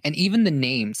beautiful. And even the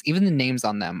names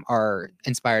on them are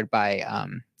inspired by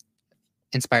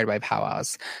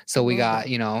powwows. So we got,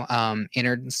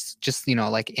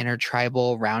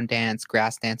 intertribal, round dance,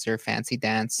 grass dancer, fancy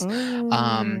dance.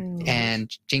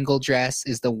 And jingle dress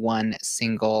is the one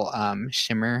single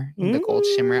shimmer, the gold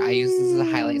shimmer. I use this as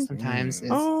a highlight sometimes. It's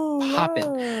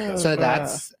popping. So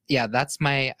that's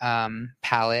my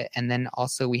palette. And then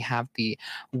also we have the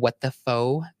What the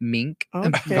Faux Mink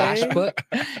flash book.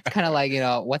 It's kind of like,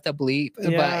 what the bleep.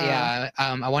 But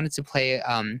I wanted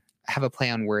to have a play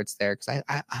on words there because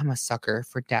I'm a sucker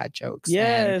for dad jokes.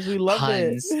 Yes, we love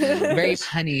puns. it. Very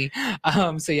punny.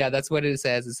 So yeah, that's what it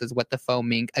says. It says What the Faux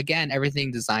Mink. Again,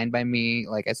 everything designed by me.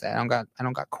 Like I said, I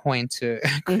don't got coin to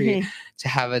create to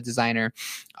have a designer.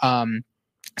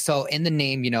 So in the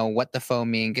name, What the Faux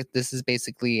Mink, this is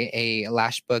basically a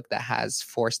lash book that has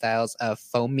 4 styles of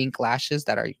faux mink lashes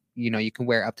that are, you can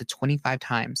wear up to 25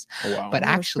 times. Oh, wow. But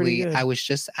actually, I was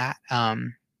just at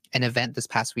an event this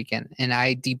past weekend and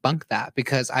I debunked that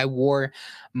because I wore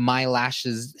my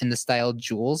lashes in the style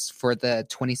Jules for the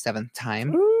 27th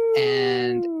time.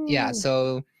 And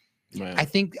so I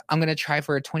think I'm gonna try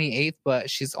for a 28th, but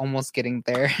she's almost getting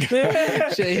there. She's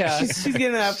getting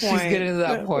to that point. She's getting to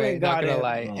that point. Not gonna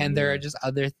lie. And there are just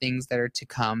other things that are to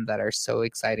come that are so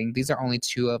exciting. These are only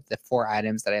 2 of the 4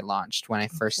 items that I launched when I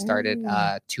first started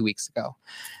 2 weeks ago.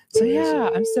 So yeah,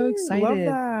 I'm so excited.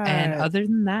 And other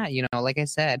than that, like I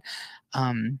said,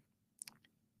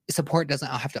 support doesn't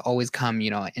have to always come,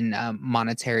 in a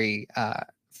monetary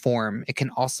form. It can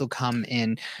also come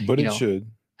in, it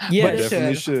should. Yeah, it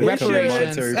definitely should.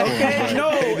 Reparations. Okay,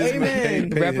 no, amen.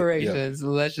 Reparations.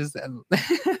 Let's just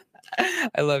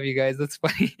I love you guys. That's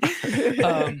funny.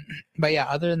 But yeah,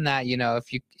 other than that,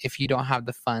 if you don't have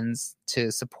the funds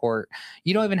to support,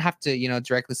 you don't even have to,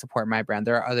 directly support my brand.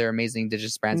 There are other amazing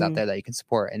indigenous brands out there that you can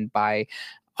support and buy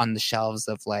on the shelves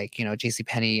of like,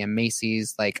 JCPenney and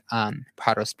Macy's, like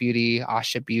Prados Beauty,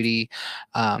 Asha Beauty,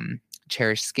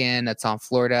 Cherish Skin, that's on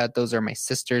Florida. Those are my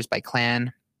sisters by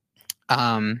clan.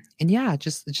 And yeah,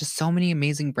 just so many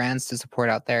amazing brands to support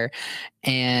out there.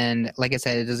 And like I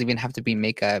said, it doesn't even have to be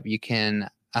makeup. You can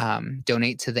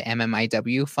donate to the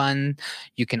MMIW fund.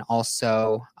 You can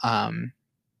also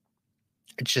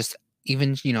just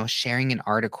even, sharing an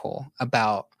article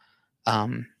about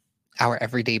our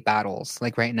everyday battles,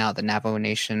 like right now, the Navajo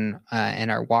Nation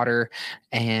and our water,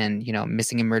 and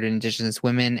missing and murdered Indigenous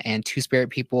women and Two-Spirit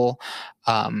people.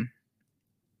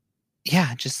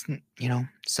 Yeah, just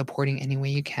supporting any way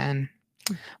you can.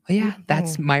 But yeah,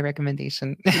 that's my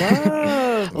recommendation.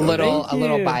 Wow. a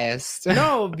little biased.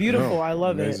 No, beautiful. I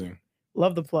love amazing. it.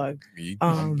 Love the plug.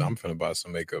 I'm finna buy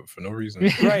some makeup for no reason.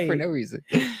 Right. For no reason.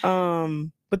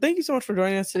 But thank you so much for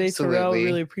joining us today, Absolutely. Terrell. We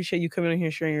really appreciate you coming in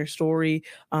here, sharing your story,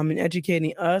 and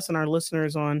educating us and our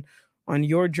listeners on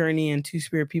your journey and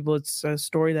Two-Spirit people. It's a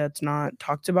story that's not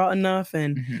talked about enough,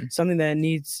 and something that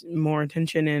needs more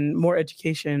attention and more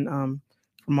education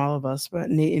from all of us. But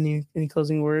Nate, any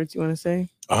closing words you want to say?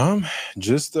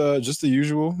 Just the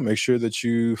usual. Make sure that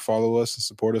you follow us and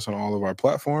support us on all of our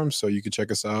platforms. So you can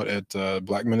check us out at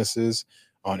Black Menaces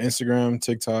on Instagram,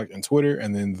 TikTok, and Twitter,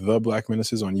 and then The Black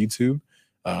Menaces on YouTube.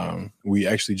 We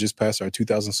actually just passed our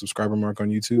 2,000 subscriber mark on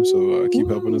YouTube, so keep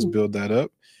helping us build that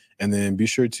up. And then be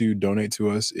sure to donate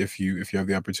to us if you have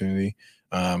the opportunity.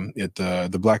 At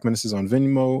the Black Menaces on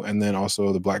Venmo, and then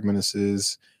also the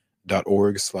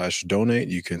blackmenaces.org/donate.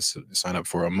 You can sign up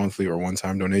for a monthly or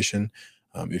one-time donation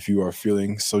if you are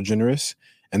feeling so generous.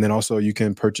 And then also you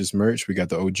can purchase merch. We got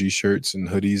the OG shirts and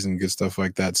hoodies and good stuff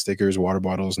like that, stickers, water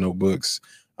bottles, notebooks.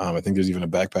 I think there's even a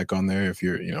backpack on there if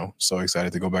you're, so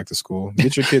excited to go back to school.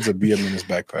 Get your kids a BMP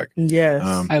backpack. Yes.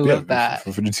 I love that.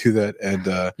 For to do that.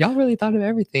 And y'all really thought of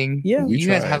everything. Yeah. You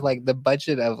guys have like the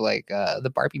budget of like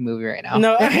the Barbie movie right now.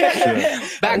 No,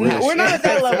 We're not at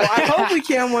that level. I hope we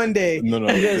can one day. No.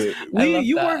 Because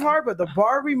you work hard, but the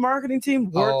Barbie marketing team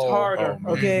worked harder.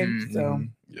 Okay. So.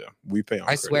 Yeah, we pay on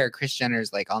I swear Kris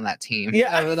Jenner's like on that team.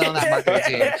 Yeah. On that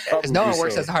marketing team. Because no one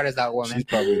works as hard as that woman. She's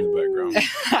probably in the background.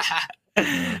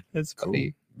 That's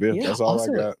funny. Cool. Yeah, that's all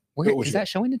also, I got. Where is that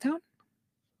showing in town?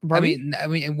 Barbie? I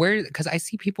mean, where? Because I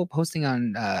see people posting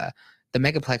on the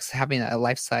Megaplex having a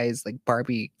life-size like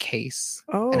Barbie case.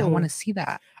 Oh, and I want to see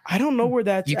that. I don't know where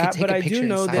that's at, but I do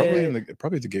know that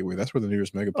probably at the Gateway. That's where the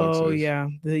nearest Megaplex is. Oh yeah,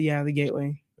 the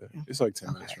Gateway. Yeah. It's like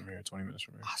 10 minutes from here, 20 minutes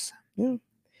from here. Awesome. Yeah.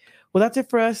 Well, that's it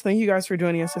for us. Thank you guys for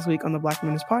joining us this week on the Black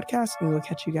Menace podcast, and we'll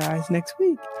catch you guys next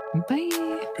week.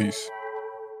 Bye. Peace.